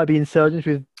 Like there might be insurgents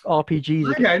with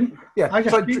RPGs. I don't. Yeah, I it's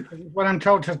just like do when I'm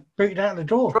told to boot it out the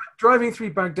door. driving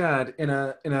through Baghdad in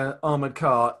a armored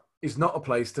car is not a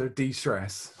place to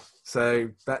de-stress. So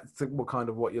that's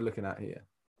what you're looking at here.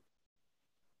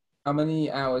 How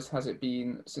many hours has it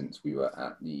been since we were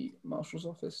at the marshal's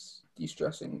office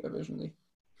de-stressing originally?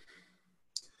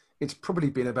 It's probably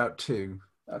been about 2.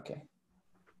 Okay.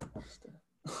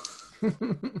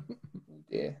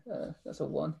 Yeah, that's a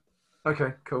 1.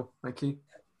 Okay, cool. Thank you.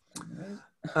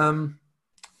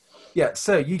 Yeah,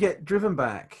 so you get driven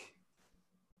back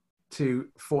to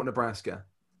Fort Nebraska.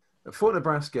 At Fort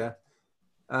Nebraska,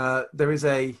 there is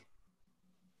a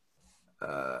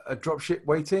dropship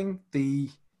waiting. The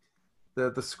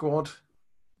squad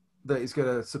that is going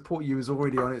to support you is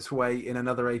already on its way in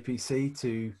another APC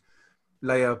to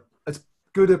lay as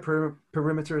good a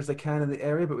perimeter as they can in the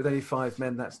area, but with only 5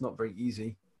 men, that's not very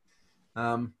easy.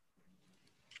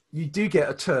 You do get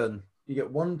a turn. You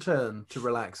get 1 turn to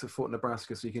relax at Fort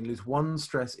Nebraska, so you can lose 1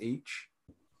 stress each.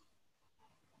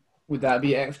 Would that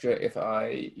be extra if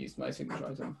I used my signature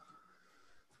item?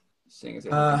 Seeing as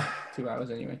it's 2 hours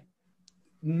anyway.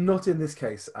 Not in this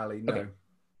case, Ali, no. Okay.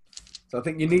 So I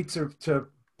think you need to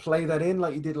play that in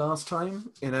like you did last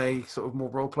time in a sort of more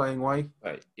role-playing way.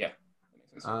 Right, yeah.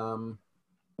 That makes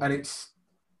sense.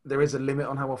 And there is a limit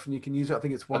on how often you can use it. I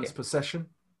think it's once per session.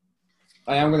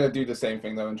 I am going to do the same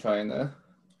thing though and try and...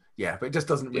 Yeah, but it just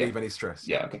doesn't relieve any stress.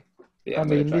 yeah, okay. Yeah, I I'm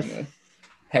going mean, to try and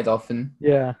head off and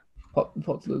Yeah, pop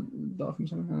to the bathroom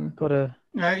something. got to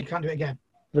No, you can't do it again.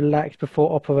 relax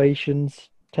before operations.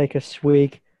 Take a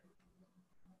swig.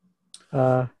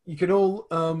 You can all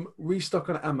restock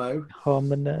on ammo Calm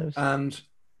the nerves. and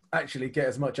actually get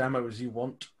as much ammo as you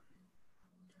want.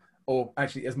 Or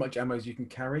actually as much ammo as you can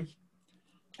carry.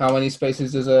 How many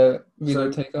spaces does a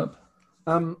reload take up?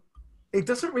 It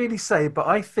doesn't really say, but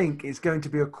I think it's going to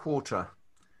be a quarter.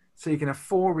 So you can have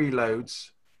 4 reloads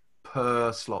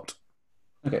per slot.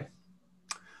 Okay.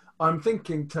 I'm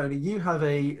thinking, Tony, you have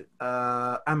a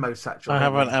ammo satchel. I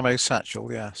have don't an you? ammo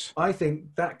satchel, yes. I think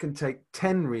that can take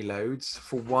 10 reloads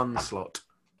for 1 slot.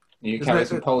 You Isn't carry it-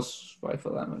 some pulse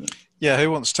rifle ammo. Yeah, who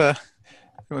wants me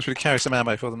to carry some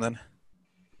ammo for them then?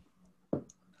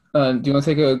 Do you want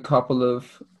to take a couple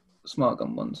of smart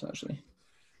gun ones, actually?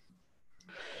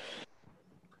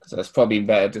 Because that's probably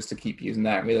better just to keep using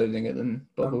that, reloading it than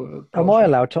bother with a Am I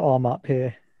allowed to arm up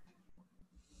here?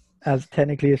 As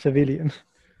technically a civilian.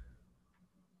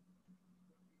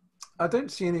 I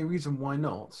don't see any reason why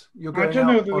not. You're I going don't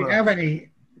know out that on we have any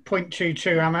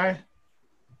 .22 ammo.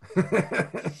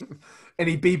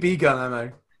 any BB gun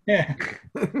ammo. Yeah.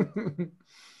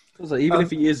 So even if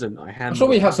he isn't, I hand. I'm sure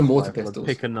we have some water I'll pistols.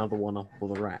 Pick another one up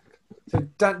on the rack. So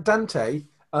Dante,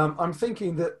 I'm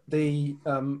thinking that the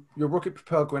your rocket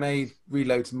propelled grenade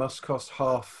reloads must cost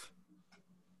half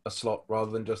a slot rather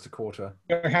than just a quarter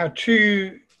We have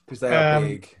 2. because they are Um,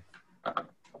 big.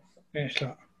 It's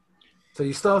like, So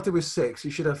you started with 6.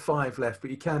 You should have 5 left, but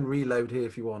you can reload here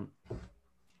if you want.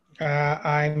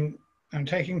 I'm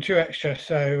taking 2 extra,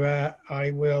 so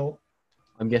I will.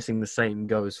 I'm guessing the same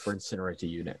goes for incinerator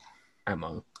unit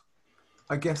ammo.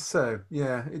 I guess so.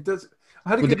 Yeah, it does. I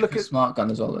had a Would good it look be at. smart gun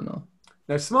as well, or no?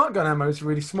 No, smart gun ammo is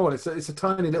really small. It's a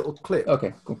tiny little clip.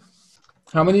 Okay, cool.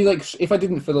 How many, if I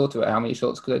didn't fill auto it, how many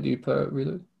shots could I do per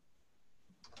reload?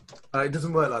 It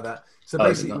doesn't work like that. So Oh,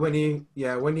 does it basically,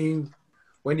 not?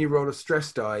 when you roll a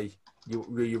stress die,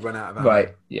 you run out of ammo.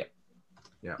 Right, yeah.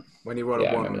 Yeah. When you roll Yeah,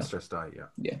 I a 1 on remember a that. stress die,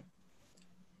 yeah.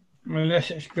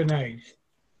 Unless it's grenades.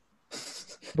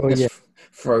 Well, Let's yeah.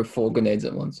 throw 4 grenades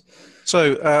at once.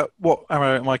 So, what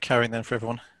ammo am I carrying then for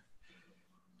everyone?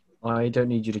 I don't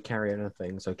need you to carry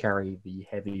anything, so carry the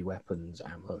heavy weapons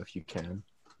ammo if you can.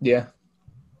 Yeah.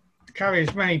 Carry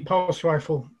as many pulse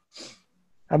rifle.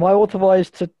 Am I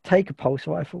authorized to take a pulse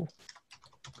rifle?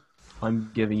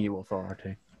 I'm giving you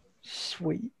authority.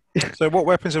 Sweet. So, what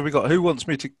weapons have we got? Who wants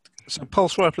me to? So,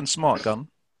 pulse rifle and smart gun.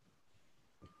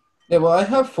 Yeah, well, I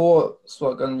have 4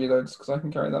 smart gun reloads because I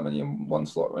can carry that many in 1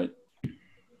 slot, right?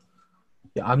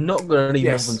 Yeah, I'm not going to need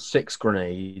Yes. more than 6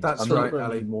 grenades. That's I'm right, not going to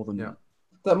Ali. need more than Yeah.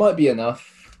 That might be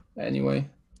enough anyway.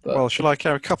 But Well, shall I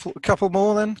carry a couple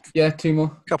more then? yeah, 2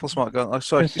 more. Couple smart gun. Oh,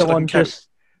 sorry, Can just I someone can carry- just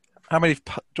How many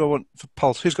do I want for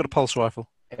pulse? Who's got a pulse rifle?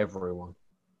 everyone.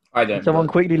 I don't. Someone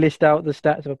but- quickly list out the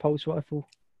stats of a pulse rifle.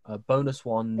 Bonus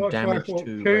 1, Pulse damage rifle,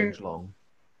 2, 2. range long,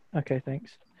 Okay,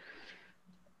 thanks.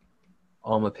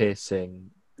 armor piercing.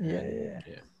 Yeah, and-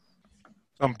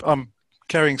 yeah. I'm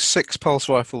carrying 6 pulse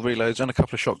rifle reloads and a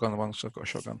couple of shotgun ones. So I've got a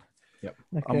shotgun. Okay.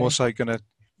 I'm also going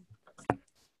to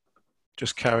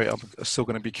just carry. I'm still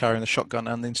going to be carrying the shotgun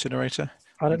and the incinerator.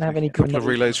 I don't have any A couple of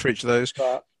grenades, reloads for each of those.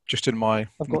 but Just in my.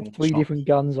 I've normal got 3 slot. different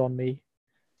guns on me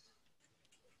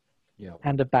Yeah.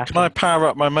 and a back. Can I power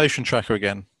up my motion tracker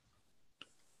again?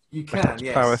 You I have can, to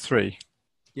yes. Power 3.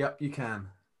 Yep, you can.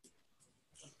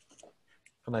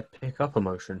 Can I pick up a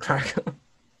motion tracker?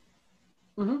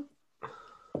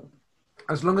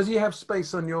 As long as you have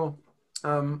space on your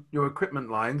equipment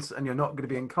lines and you're not going to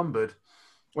be encumbered.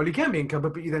 Well, you can be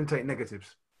encumbered, but you then take negatives.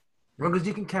 As long as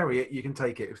you can carry it, you can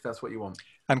take it if that's what you want.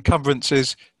 And encumbrance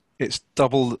is it's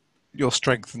double your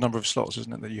strength, the number of slots,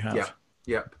 isn't it, that you have? Yep.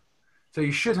 Yep. So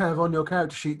you should have on your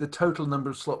character sheet the total number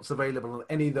of slots available, and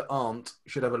any that aren't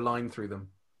should have a line through them.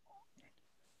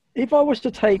 If I was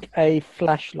to take a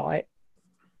flashlight,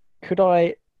 could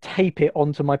I tape it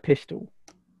onto my pistol?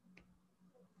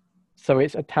 So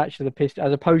it's attached to the pistol,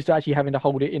 as opposed to actually having to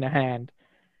hold it in a hand.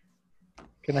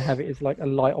 Can I have it as like a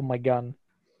light on my gun?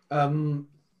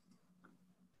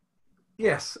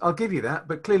 Yes, I'll give you that.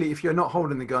 But clearly, if you're not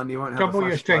holding the gun, you won't have Double a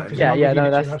your flashlight. strength. Yeah, long yeah, as you no, get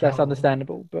to that's that that's level.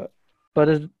 understandable. But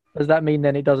does that mean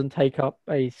then it doesn't take up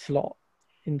a slot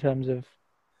in terms of,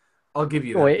 I'll give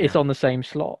you that. or it's yeah. on the same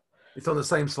slot? It's on the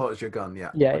same slot as your gun. Yeah.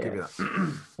 Yeah, I'll yeah. give you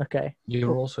that. Okay.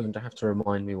 You're also going to have to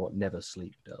remind me what never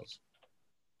sleep does.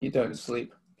 You don't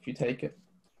sleep if you take it.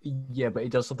 Yeah, but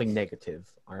it does something negative.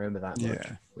 I remember that much.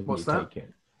 Yeah. When What's you that? take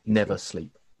it. Never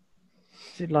sleep.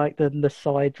 Is it like the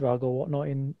side drug or whatnot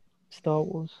in Star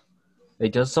Wars?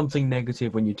 It does something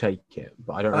negative when you take it,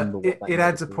 but I don't remember what that It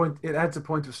adds a negative- point. It adds a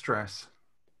point of stress.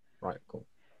 Right, cool.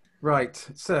 Right.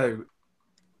 So,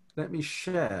 let me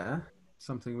share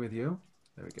something with you.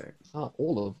 There we go. Ah,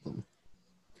 all of them.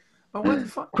 Oh, what the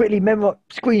fuck? Quickly, remember,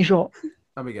 screenshot.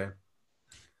 There we go.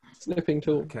 Snipping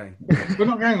tool. Okay. We're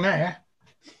not going there.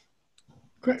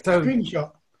 Quick So-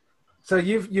 screenshot. So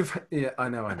you've yeah. I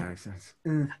know.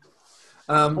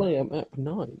 Play at map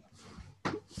 9.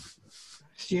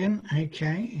 Bastion.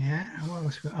 Okay. Yeah. What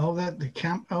else? Oh, the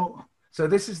camp. Oh, So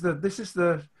this is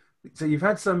the. So you've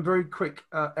had some very quick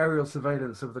aerial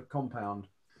surveillance of the compound,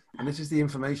 and this is the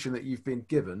information that you've been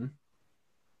given.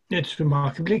 it's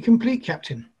remarkably complete,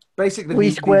 Captain. Basically,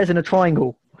 3 squares in a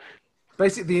triangle.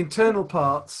 Basically, the internal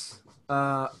parts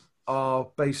are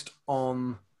based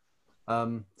on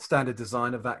standard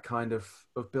design of that kind of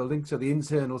building. So the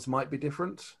internals might be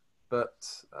different, but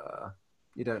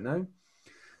you don't know.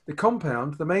 The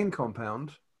compound, the main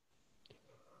compound,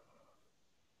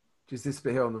 which is this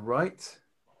bit here on the right.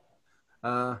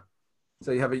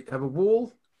 So you have a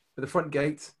wall with a front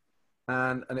gate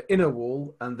and an inner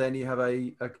wall, and then you have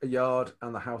a yard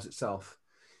and the house itself.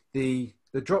 The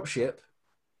dropship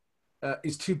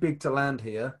is too big to land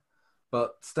here,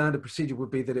 but standard procedure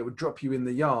would be that it would drop you in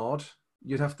the yard.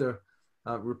 You'd have to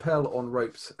rappel on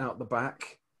ropes out the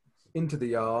back into the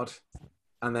yard,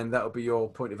 and then that would be your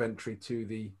point of entry to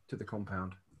the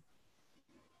compound.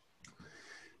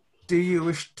 Do you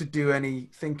wish to do any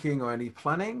thinking or any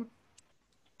planning?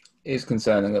 It's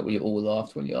concerning that we all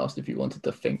laughed when you asked if you wanted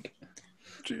to think.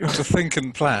 Do you have to think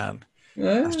and plan?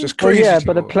 Yeah. That's just Well, crazy. yeah,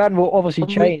 but the plan will obviously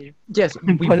change Yes,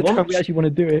 we by the time want. we actually want to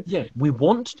do it. Yeah, we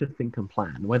want to think and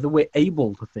plan. Whether we're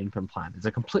able to think and plan is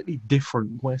a completely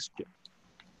different question.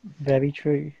 Very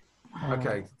true.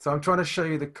 Okay, so I'm trying to show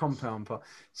you the compound part.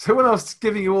 So when I was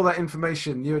giving you all that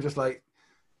information, you were just like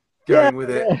going with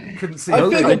it. yeah. Couldn't see I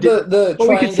it. figured the Well,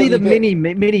 we could see the triangle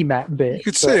bit- mini map bit. You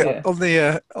could see Yeah.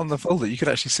 it on the folder. You could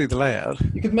actually see the layout.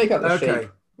 You could make out the Okay. shape,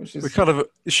 which is We kind of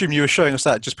assume you were showing us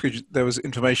that just because there was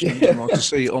information you didn't want to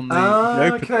see on the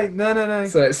open. Okay, no.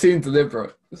 so it seemed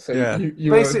deliberate. So Yeah.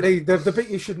 you were- Basically, the bit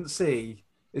you shouldn't see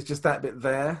is just that bit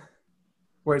there,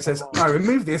 where it says, "I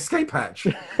remove the escape hatch,"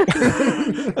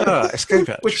 Escape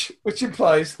hatch. which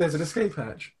implies there's an escape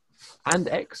hatch. And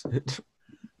exit.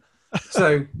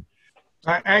 So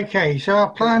Right, okay, so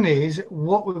our plan is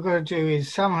what we're going to do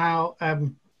is somehow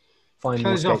Find the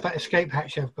close off escape. that escape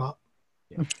hatch I've got.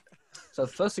 So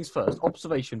first things first,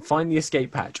 observation, find the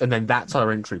escape hatch, and then that's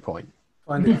our entry point.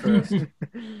 find it first.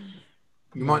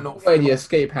 You might not. the way the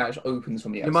escape hatch opens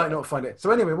from the outside. You might not find it.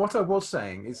 So anyway, what I was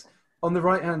saying is, on the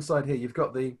right-hand side here, you've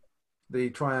got the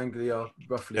triangular,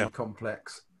 roughly Yeah.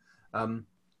 complex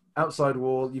outside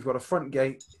wall. You've got a front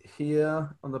gate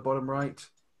here on the bottom right,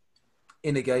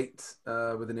 inner gate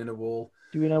with an inner wall.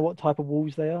 Do we know what type of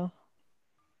walls they are?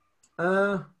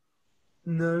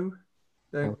 No,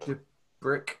 they're Okay.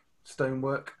 brick,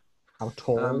 stonework. How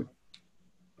tall?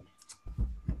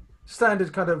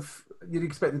 Standard kind of, you'd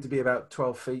expect them to be about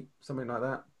 12 feet, something like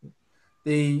that.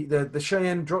 The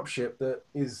Cheyenne dropship that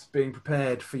is being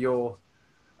prepared for your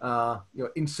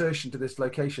insertion to this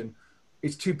location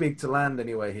is too big to land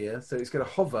anywhere here, so it's going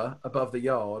to hover above the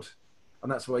yard,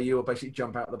 and that's where you will basically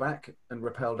jump out the back and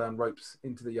rappel down ropes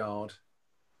into the yard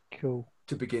Cool.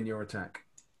 to begin your attack.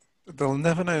 They'll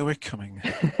never know we're coming.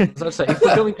 As I say, if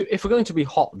we're going to be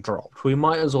hot dropped, we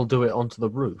might as well do it onto the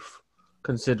roof,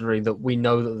 considering that we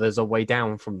know that there's a way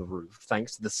down from the roof,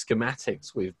 thanks to the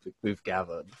schematics we've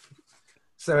gathered.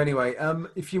 So anyway,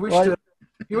 if you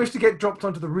wish to get dropped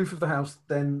onto the roof of the house,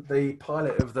 then the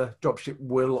pilot of the dropship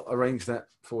will arrange that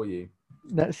for you.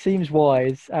 That seems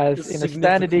wise, as It's in a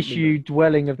standard significantly issue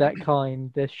dwelling of that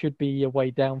kind, there should be a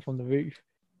way down from the roof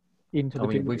into the I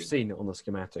mean, building. we've seen it on the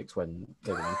schematics when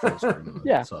they were in full screen.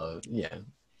 Yeah. So, yeah.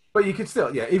 But you could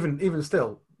still, even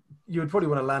still, you would probably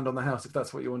want to land on the house if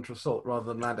that's what you want to assault, rather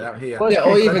than land it out here. Worst Yeah,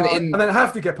 or case even scenario- in. And then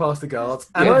have to get past the guards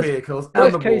and Worst- the vehicles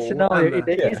and the Worst case wall. scenario, and if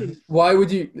the... there isn't, Why would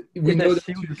you? We If know there's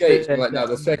the two sealed gates. stairs Right now,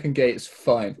 the down. second gate's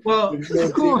fine. Well, There's no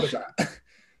of course, deal with that.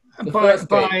 The by, first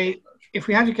gate. if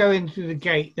we had to go into the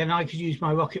gate, then I could use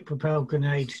my rocket propelled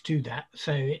grenade to do that.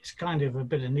 So it's kind of a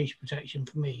bit of niche protection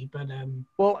for me. But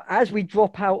well, as we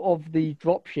drop out of the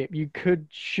dropship, you could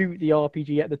shoot the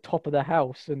RPG at the top of the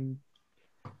house and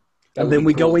That And would then be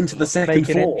we cool. go into the second make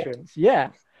an floor. entrance.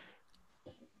 Yeah.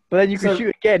 But then you could So-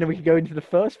 shoot again and we could go into the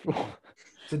first floor.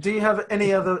 So do you have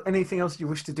anything else you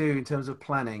wish to do in terms of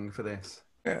planning for this?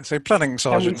 Yeah, so planning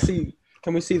Can we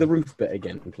sergeant. see the roof bit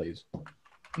again, please?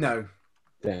 No.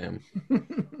 Damn.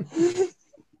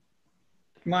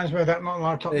 reminds me of that Not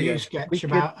Like Top There you News go. sketch We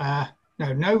could- about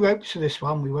no ropes for this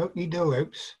one. We won't need the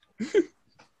ropes.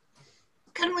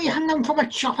 Can we hang them from a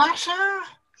chopper, sir?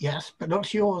 Yes, but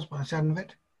not yours by the sound of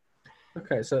it.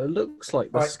 Okay, so it looks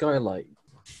like the Right. skylight.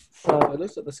 So It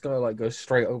looks like the skylight goes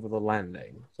straight over the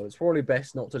landing. So it's probably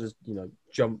best not to just,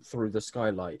 jump through the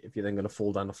skylight if you're then going to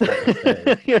fall down a flight of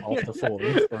stairs after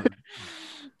falling through.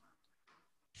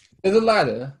 There's a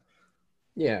ladder.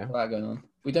 Yeah. Going on.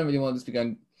 We don't really want this to be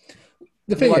going.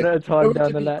 The thing one is, at a time going down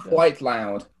to the be ladder. quite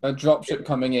loud. A dropship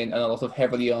coming in and a lot of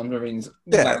heavily armed marines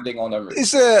Yeah. landing on a roof.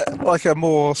 Is there like a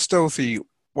more stealthy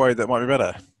way that might be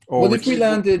better? Or Well, would if we you-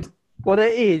 landed, Well, there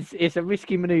is. It's a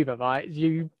risky maneuver, right?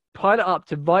 You pilot up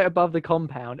to right above the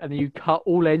compound, and then you cut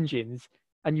all engines,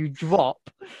 and you drop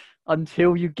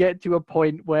until you get to a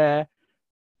point where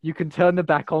you can turn them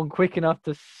back on quick enough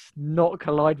to not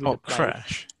collide with not the place.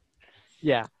 crash?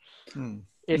 Yeah, Hmm.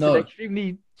 it's No. an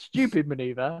extremely stupid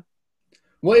maneuver,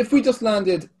 what if we just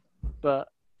landed but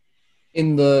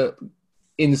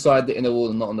inside the inner wall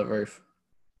and not on the roof?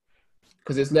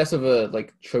 Because it's less of a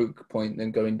choke point than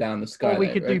going down the or skylight. we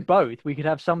could do right? both. We could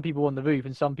have some people on the roof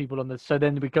and some people on the. So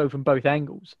then we go from both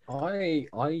angles.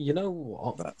 You know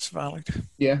what? That's valid.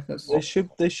 Yeah, that's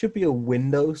There should be a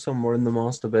window somewhere in the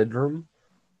master bedroom.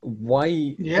 Why,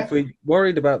 Yeah. if we're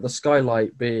worried about the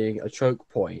skylight being a choke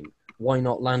point, why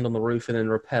not land on the roof and then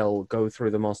rappel, go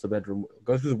through the master bedroom,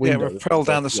 go through the Yeah, window? rappel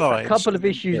down the side. A couple of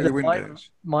issues the that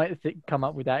windows. might come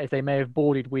up with that is they may have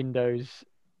boarded windows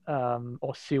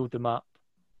or sealed them up.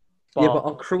 Yeah, but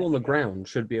our crew on the ground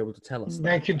should be able to tell us that.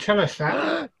 They can tell us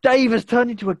that. Dave has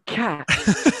turned into a cat.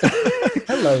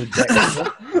 Hello, Dexter.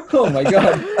 Oh my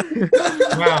god!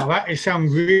 Wow, that is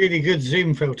some really good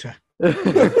zoom filter.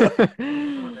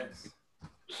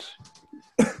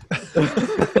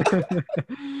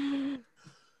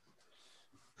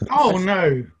 Oh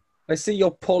no! I see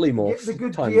your polymorph. Get the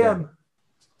good time GM. down.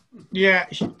 Yeah,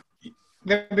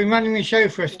 they've been running the show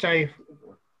for us, Dave.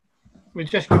 We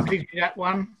just completed that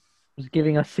one. Was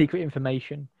giving us secret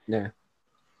information. Yeah.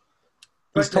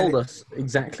 He's Right, told us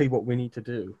exactly what we need to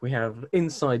do. We have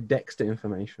inside Dexter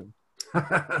information.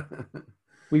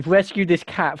 We've rescued this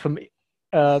cat from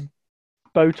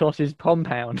Botos's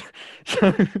compound.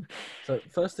 So So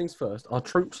first things first, our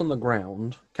troops on the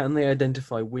ground, can they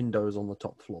identify windows on the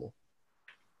top floor?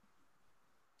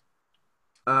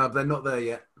 They're not there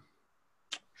yet,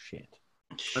 Shit.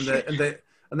 and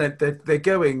they're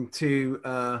going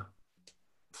to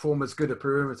form as good a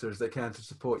perimeter as they can to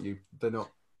support you. They're not.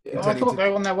 I intending thought to- they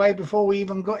were on their way before we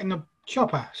even got in the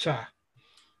chopper, sir.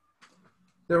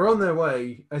 They're on their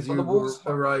way as Are you the were walls-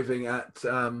 arriving at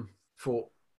Fort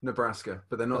Nebraska,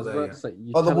 but they're I not was there about yet. to say,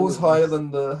 you Are the tell walls us- higher than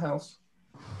the house?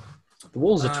 The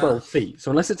walls are 12 feet,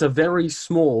 so unless it's a very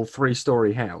small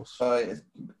 3-story house. It's a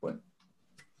good point.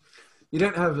 You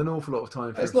don't have an awful lot of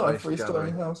time for It's not a information 3-story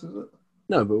gathering. house, is it?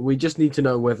 No, but we just need to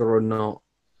know whether or not,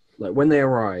 when they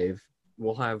arrive,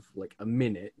 we'll have a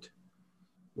minute.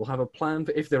 We'll have a plan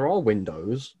for if there are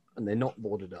windows, and they're not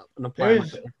boarded up. And a There plan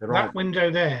is like that, that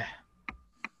window there.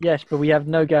 Yes, but we have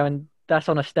no guarantee. That's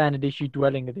on a standard issue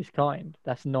dwelling of this kind.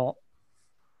 That's not.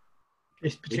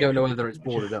 This we don't know particular whether it's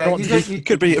boarded up. It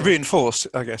could be reinforced,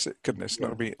 I guess. It couldn't. It's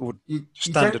not be You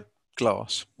standard don't-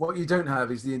 glass. What you don't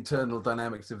have is the internal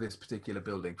dynamics of this particular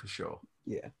building for sure.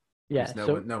 Yeah. Yeah. Because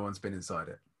So no one's been inside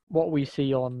it. what we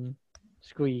see on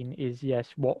screen is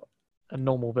what a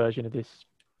normal version of this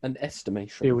An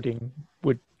estimation. building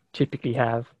would typically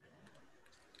have.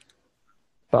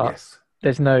 But Yes.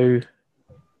 there's no.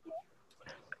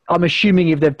 I'm assuming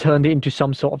if they've turned it into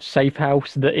some sort of safe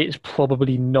house, that it's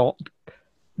probably not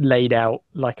laid out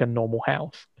like a normal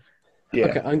house. Yeah.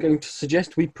 Okay, I'm going to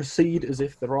suggest we proceed as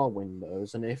if there are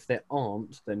windows, and if there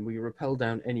aren't, then we rappel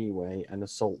down anyway and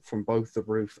assault from both the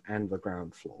roof and the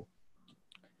ground floor.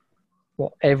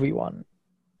 What, everyone?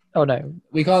 Oh no.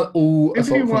 We can't all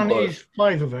assault from Everyone both. is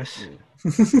 5 of us.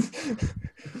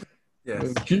 Yes.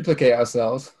 We'll duplicate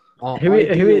ourselves. Our Who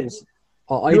is-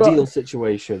 ideal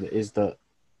situation is that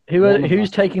One of Who's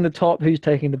us. taking the top? Who's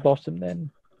taking the bottom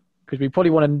then? Because we probably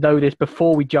want to know this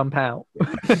before we jump out.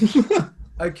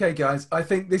 Okay, guys. I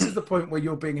think this is the point where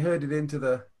you're being herded into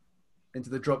the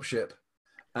dropship.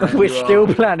 We're still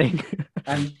planning.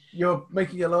 and you're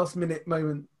making a last minute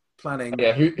moment planning.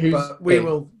 Yeah, who's... But we okay.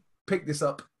 will pick this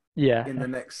up Yeah. in the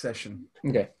next session.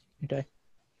 Okay. Okay.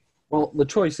 well, the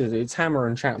choice is it's Hammer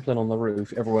and Chaplin on the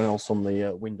roof, everyone else on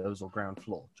the windows or ground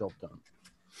floor. Job done.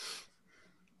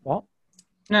 What?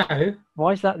 No.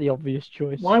 Why is that the obvious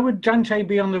choice? Why would Dante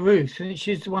be on the roof?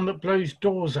 She's the one that blows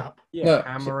doors up. Yeah, No,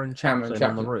 Hammer and Hammer Chaplin and on the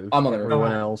Chaplin. roof. I'm on the roof.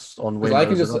 Everyone else on Because windows. I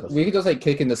can just, and others. we could just like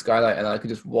kick in the skylight and I could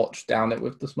just watch down it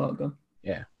with the smart gun.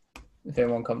 Yeah. If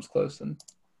anyone comes close, then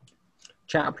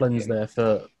Chaplin's there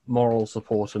for moral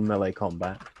support and melee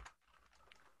combat.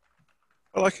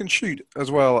 Well, I can shoot as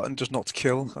well and just not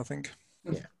kill, I think.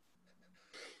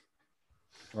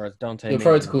 Whereas Dante. your means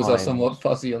protocols are hide. somewhat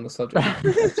fuzzy on the subject.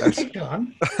 Go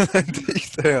on. Indeed,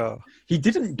 they are. He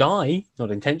didn't die,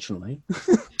 not intentionally.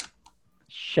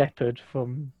 Shepherd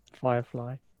from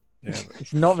Firefly. Yeah,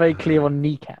 It's not very clear on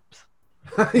kneecaps.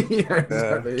 Yeah,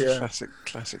 exactly. Yeah.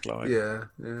 classic line. Yeah.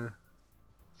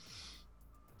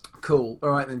 Cool. All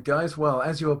right then, guys. Well,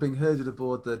 as you are being herded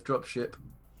aboard the dropship,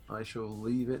 I shall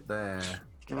leave it there.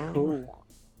 Cool.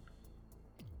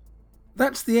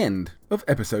 That's the end of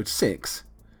episode 6.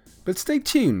 But stay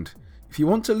tuned if you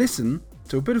want to listen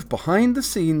to a bit of behind the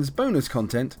scenes bonus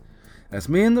content as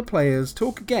me and the players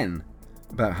talk again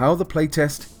about how the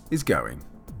playtest is going.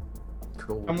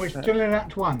 Cool. And we're still in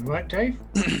Act 1, right, Dave?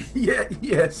 Yeah.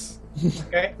 Yes.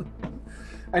 Okay.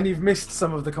 And you've missed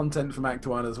some of the content from Act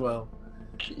 1 as well.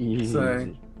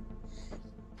 So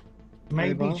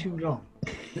Maybe too long.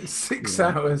 it's 6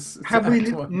 hours. to Have we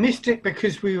Act 1. missed it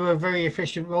because we were very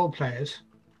efficient role players?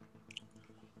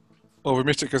 Well, we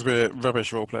missed it because we're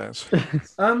rubbish role players.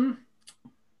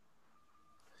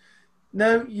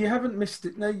 No, you haven't missed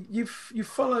it. No, you've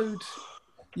followed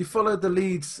the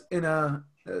leads in a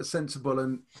sensible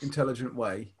and intelligent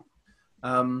way.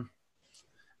 And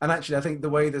actually, I think the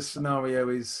way the scenario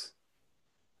is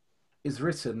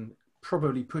written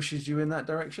probably pushes you in that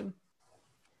direction.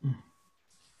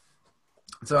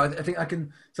 So I think I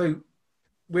can. So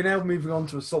we're now moving on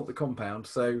to assault the compound.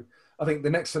 So I think the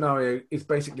next scenario is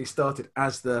basically started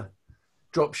as the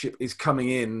dropship is coming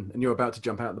in and you're about to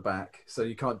jump out the back. So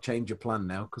you can't change your plan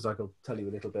now because I will tell you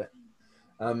a little bit.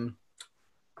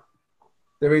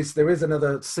 There is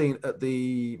another scene at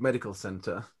the medical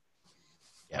center,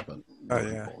 Yeah, but. Oh,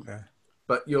 yeah.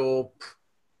 but that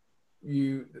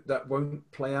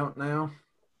won't play out now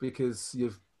because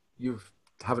you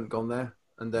haven't gone there.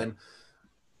 And then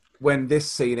when this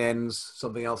scene ends,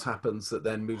 something else happens that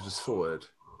then moves us forward.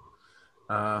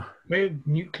 Weird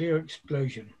nuclear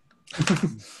explosion.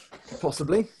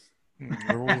 Possibly.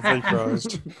 We're all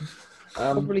vaporized.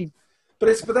 Probably. But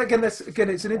it's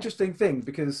an interesting thing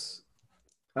because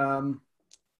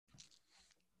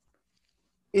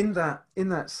in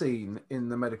that scene in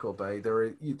the medical bay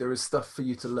there is stuff for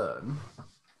you to learn.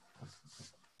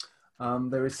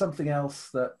 There is something else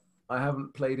that I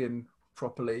haven't played in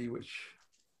properly, which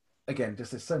again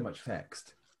just there's so much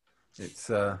text. It's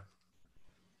trying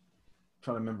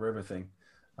to remember everything.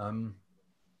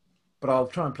 But I'll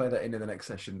try and play that in the next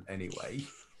session anyway.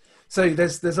 So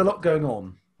there's a lot going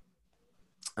on.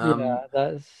 Yeah,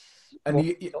 that's and what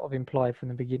you- sort of implied from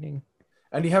the beginning.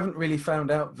 And you haven't really found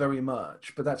out very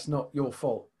much, but that's not your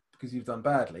fault because you've done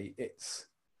badly. It's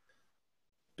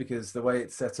because the way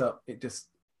it's set up, it just...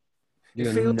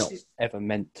 You're feels- not ever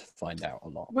meant to find out a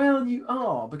lot. Well, you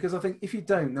are, because I think if you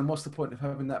don't, then what's the point of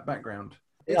having that background?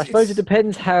 I suppose it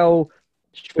depends how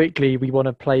strictly we want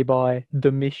to play by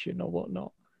the mission or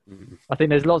whatnot. Mm. I think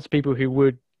there's lots of people who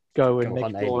would go and Go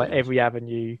hunt explore like, aliens. every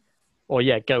avenue, or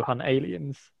go hunt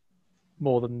aliens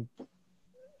more than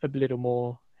a little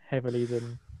more heavily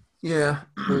than Yeah.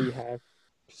 we have.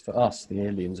 For us, the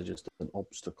aliens are just an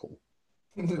obstacle.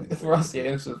 For us, yeah,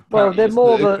 it's Well, they're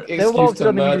more the they're more excuse to something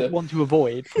you murder. just want to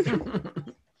avoid.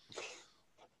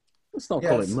 Let's not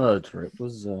call it Yes. murder. It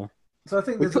was So I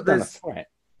think we put down a there's threat.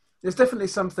 definitely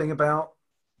something about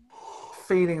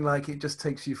feeling like it just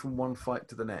takes you from one fight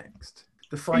to the next.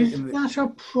 The fight Is in the that a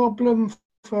problem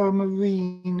for a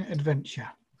marine adventure?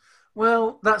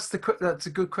 well, that's a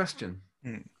good question.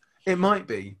 Hmm. It might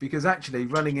be because actually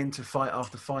running into fight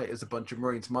after fight as a bunch of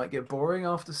Marines might get boring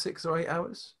after 6 or 8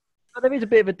 hours. But there is a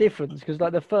bit of a difference because,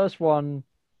 like, the first one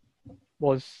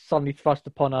was suddenly thrust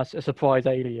upon us a surprise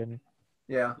alien.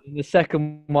 Yeah. And the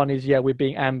second one is we're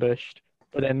being ambushed.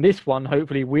 But then this one,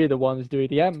 hopefully, we're the ones doing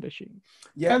the ambushing.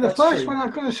 Yeah. And the that's first true. one,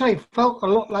 I've got to say, felt a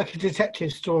lot like a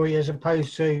detective story as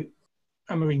opposed to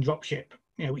a marine dropship,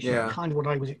 which Yeah. is kind of what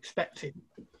I was expecting.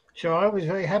 So I was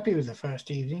very happy with the first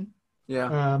evening.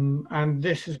 Yeah. And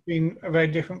this has been a very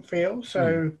different feel.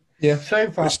 So, Yeah. so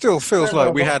far. It still feels so like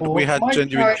far we I've got had my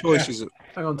genuine character- choices.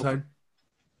 Hang on, Tone.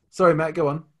 Sorry, Matt. Go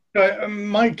on. So,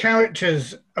 my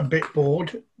character's a bit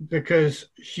bored because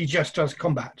she just does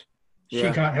combat. She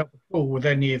Yeah. can't help at all with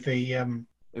any of the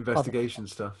Investigation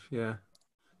stuff. Yeah.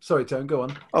 Sorry, Tone. Go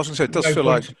on. I was going to say, it does no feel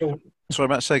like. points at all. Sorry,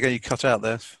 Matt, say again, you cut out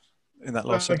there in that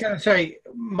Well, last I sentence. gotta say,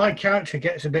 my character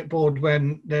gets a bit bored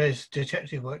when there's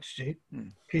detective work to do Hmm.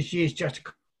 because she is just a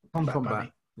combat Combat.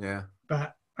 bunny. Yeah.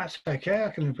 But that's okay. I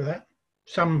can live with that.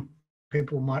 Some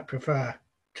people might prefer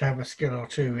to have a skill or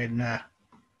two in that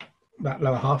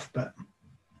lower half, but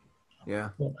Yeah.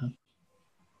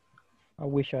 I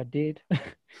wish I did.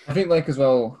 I think, like, as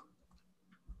well,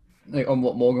 like, on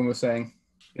what Morgan was saying,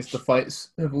 is the fights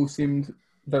have all seemed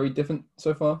very different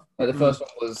so far. Like, the first one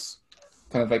was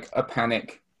kind of like a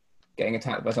panic, getting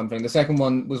attacked by something. The second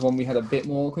one was one we had a bit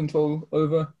more control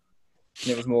over. And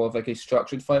it was more of like a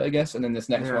structured fight, I guess. And then this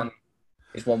next Yeah. one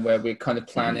is one where we're kind of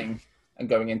planning and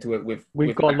going into it with. We've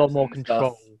with got a lot maps more and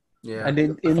control. stuff. Yeah. And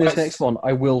in The this fights- next one,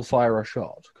 I will fire a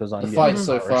shot because I'm The yet fights to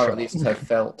so fire a far, shot. at least, have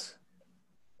felt.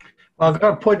 I've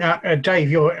got to point out, Dave,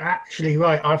 you're actually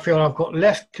right. I feel I've got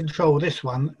less control this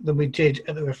one than we did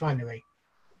at the refinery.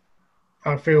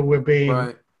 I feel we're being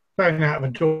Right. thrown out of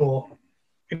a door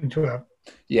into a.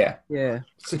 Yeah. Yeah.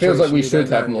 It feels like we Situation you should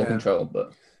don't have know, more yeah. control,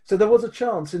 but. So there was a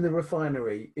chance in the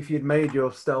refinery if you'd made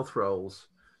your stealth rolls,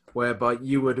 whereby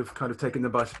you would have kind of taken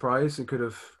them by surprise and could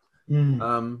have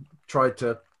tried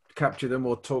to capture them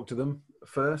or talk to them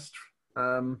first.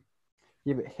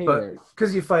 Yeah, but here, But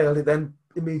because you failed, it then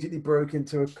immediately broke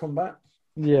into a combat.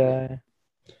 Yeah.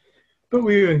 But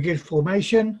we were in good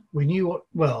formation. We knew what,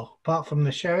 well, apart from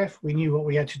the sheriff, we knew what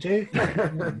we had to do.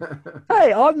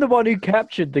 Hey, I'm the one who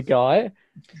captured the guy.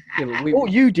 yeah, but we, All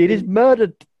you did is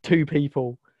murdered 2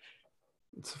 people.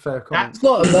 It's a fair comment. It's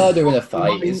not a murder in a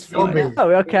fight. It's Zombie. fine. Oh,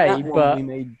 in okay, that one, but we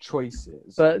made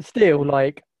choices. still,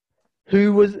 like,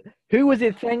 who was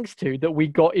it thanks to that we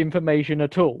got information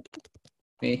at all?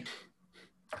 Me.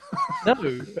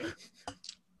 No.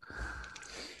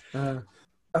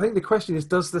 I think the question is,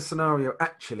 does the scenario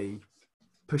actually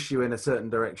push you in a certain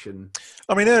direction?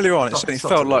 I mean, earlier on, it Stop- certainly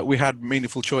stop felt it. like we had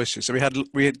meaningful choices. So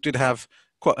we did have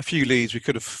quite a few leads. We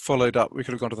could have followed up. We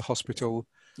could have gone to the hospital.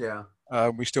 Yeah.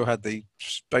 We still had the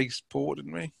spaceport,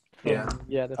 didn't we? Yeah.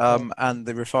 Yeah. And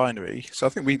the refinery. So I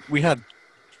think we had,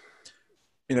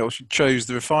 we chose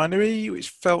the refinery, which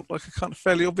felt like a kind of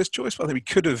fairly obvious choice. But I think we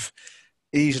could have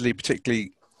easily,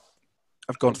 particularly,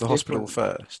 have gone to the hospital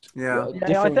first. Yeah.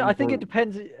 Yeah, I think it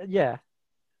depends. Yeah,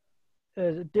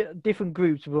 different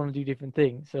groups want to do different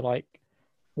things. So, like,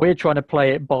 we're trying to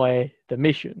play it by the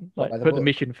mission, like By the put the book.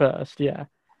 mission first. Yeah.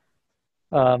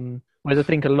 Whereas I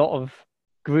think a lot of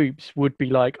groups would be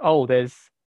like, oh, there's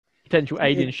potential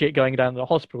alien shit going down to the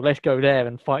hospital. Let's go there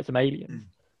and fight some aliens.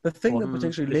 The thing that Mm.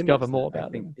 potentially Discover limits more that, I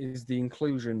about think, is the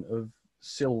inclusion of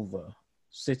Silver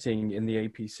sitting in the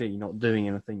APC, not doing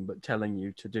anything but telling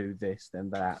you to do this, then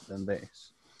that, then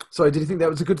this. Sorry, did you think that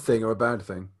was a good thing or a bad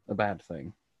thing? A bad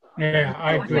thing. Yeah,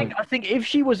 I I agree. think if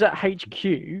she was at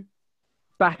HQ,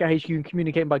 back at HQ and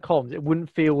communicating by comms, it wouldn't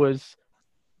feel as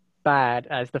bad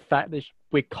as the fact that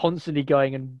we're constantly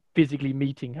going and physically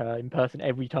meeting her in person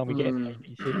every time we get in the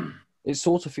APC. It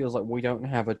sort of feels like we don't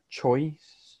have a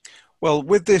choice. Well,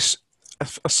 with this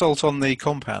assault on the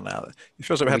compound now, it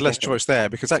feels like we had less Exactly. choice there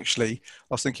because actually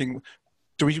I was thinking,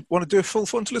 do we want to do a full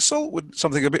frontal assault? Would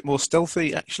something a bit more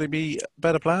stealthy actually be a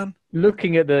better plan?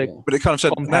 Looking at the Yeah. But it kind of said,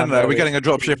 no, Compound we're area. getting a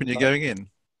drop ship and you're going in.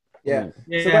 Yeah.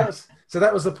 Yeah. So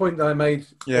that was the point that I made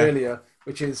Yeah. earlier,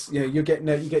 which is, you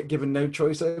get given no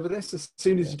choice over this. As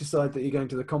soon as you decide that you're going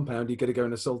to the compound, you got to go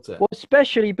and assault it. Well,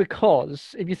 especially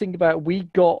because if you think about it, we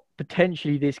got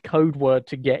potentially this code word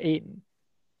to get in.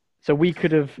 So we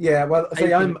could have, Yeah, well, see,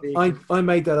 Taken I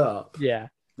made that up. yeah.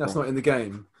 That's not in the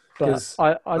game. But 'Cause,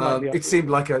 I like the it seemed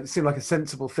like a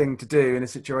sensible thing to do in a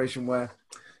situation where,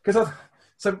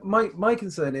 so my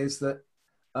concern is that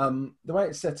the way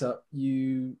it's set up,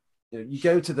 you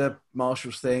go to the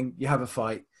marshal's thing, you have a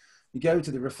fight. You go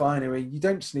to the refinery, you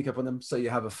don't sneak up on them, so you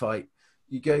have a fight.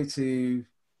 You go to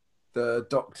the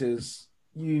doctors,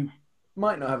 you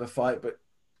might not have a fight, but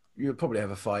you'll probably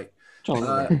have a fight.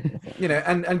 And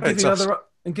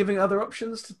It's giving other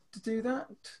options to do that,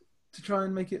 to try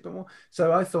and make it a bit more.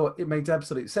 So I thought it made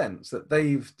absolute sense that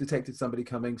they've detected somebody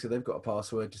coming, so they've got a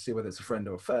password to see whether it's a friend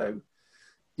or a foe.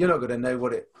 You're not going to know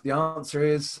what the answer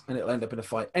is, and it'll end up in a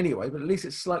fight anyway. But at least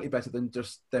it's slightly better than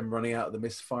just them running out of the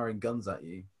mist firing guns at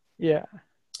you, Yeah.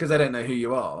 because they don't know who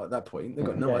you are at that point. They've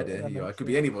got no Yeah, idea that who you are. makes It could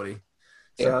be anybody.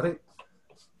 So Yeah.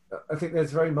 I think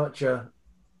there's very much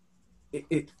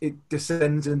it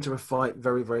descends into a fight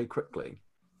very, very quickly.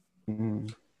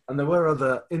 Mm. And there were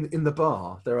other in the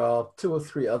bar. There are 2 or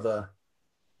 3 other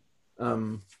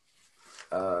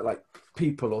like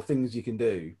people or things you can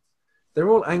do. They're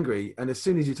all angry, and as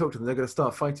soon as you talk to them, they're going to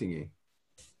start fighting you.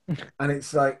 And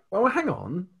it's like, well, hang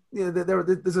on.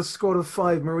 There's a squad of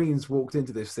 5 Marines walked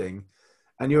into this thing,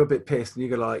 and you're a bit pissed, and you're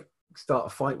going to like start a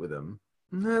fight with them.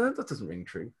 No, that doesn't ring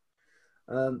true.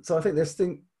 So I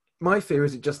think my fear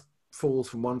is it just falls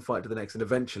from one fight to the next, and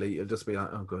eventually it'll just be like,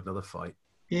 oh god, another fight.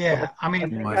 Yeah, I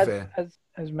mean, My fear.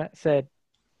 As Matt said,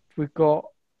 we've got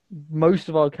most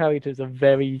of our characters are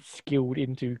very skilled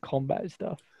into combat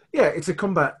stuff. Yeah, it's a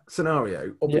combat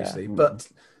scenario, obviously, but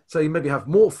so you maybe have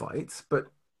more fights, but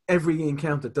every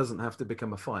encounter doesn't have to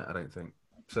become a fight, I don't think.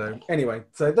 So anyway,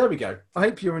 so there we go. I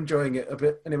hope you're enjoying it a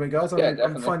bit. Anyway, guys, I'm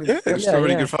definitely. finding It's still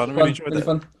really yeah. good fun. I really enjoyed Really it.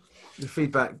 fun. the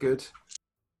feedback good.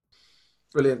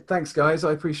 Brilliant. Thanks, guys.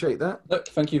 I appreciate that. No,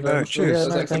 thank you very No, much. cheers. Yeah, That's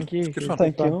no, excellent. thank you. Good fun.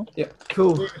 Thank you.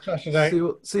 Cool. Saturday.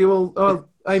 See you all. Oh,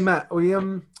 hey, Matt, are we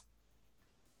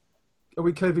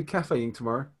COVID cafeing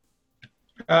tomorrow?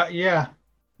 Yeah.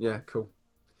 Yeah, cool.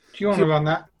 Do you want to run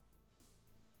that?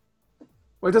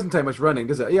 Well, it doesn't take much running,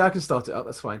 does it? Yeah, I can start it up.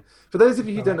 That's fine. For those of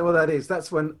you who don't know what that is,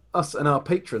 that's when us and our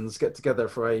patrons get together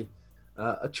for a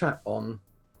chat on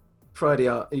Friday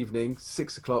evening,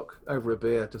 6 o'clock, over a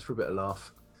beer, just for a bit of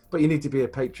laugh. But you need to be a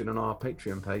patron on our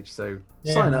Patreon page, so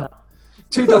Yeah. sign up.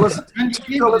 $2 Andy $2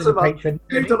 Gibbs is a a month. patron.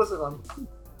 $2 a month.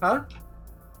 Huh?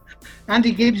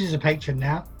 Andy Gibbs is a patron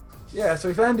now. Yeah, so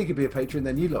if Andy could be a patron,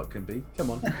 then you lot can be.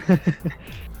 Come on.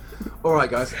 All right,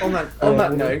 guys. On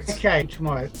that note, Okay,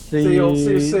 tomorrow. see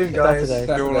you soon, guys.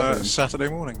 Saturday. Your Saturday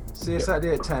morning. See you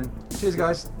Saturday at 10. Cheers,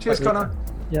 guys. Cheers, Connor.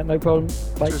 Yeah, no problem.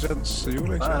 Bye. Cheers, gents. See you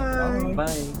later. Bye.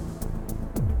 Bye.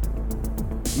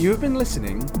 You have been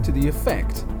listening to The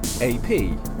Effect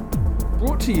AP,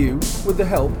 brought to you with the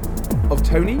help of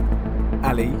Tony,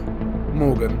 Ali,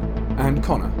 Morgan, and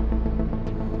Connor.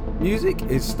 Music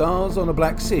is Stars on a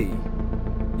Black Sea,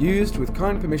 used with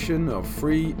kind permission of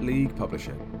Free League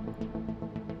Publishing.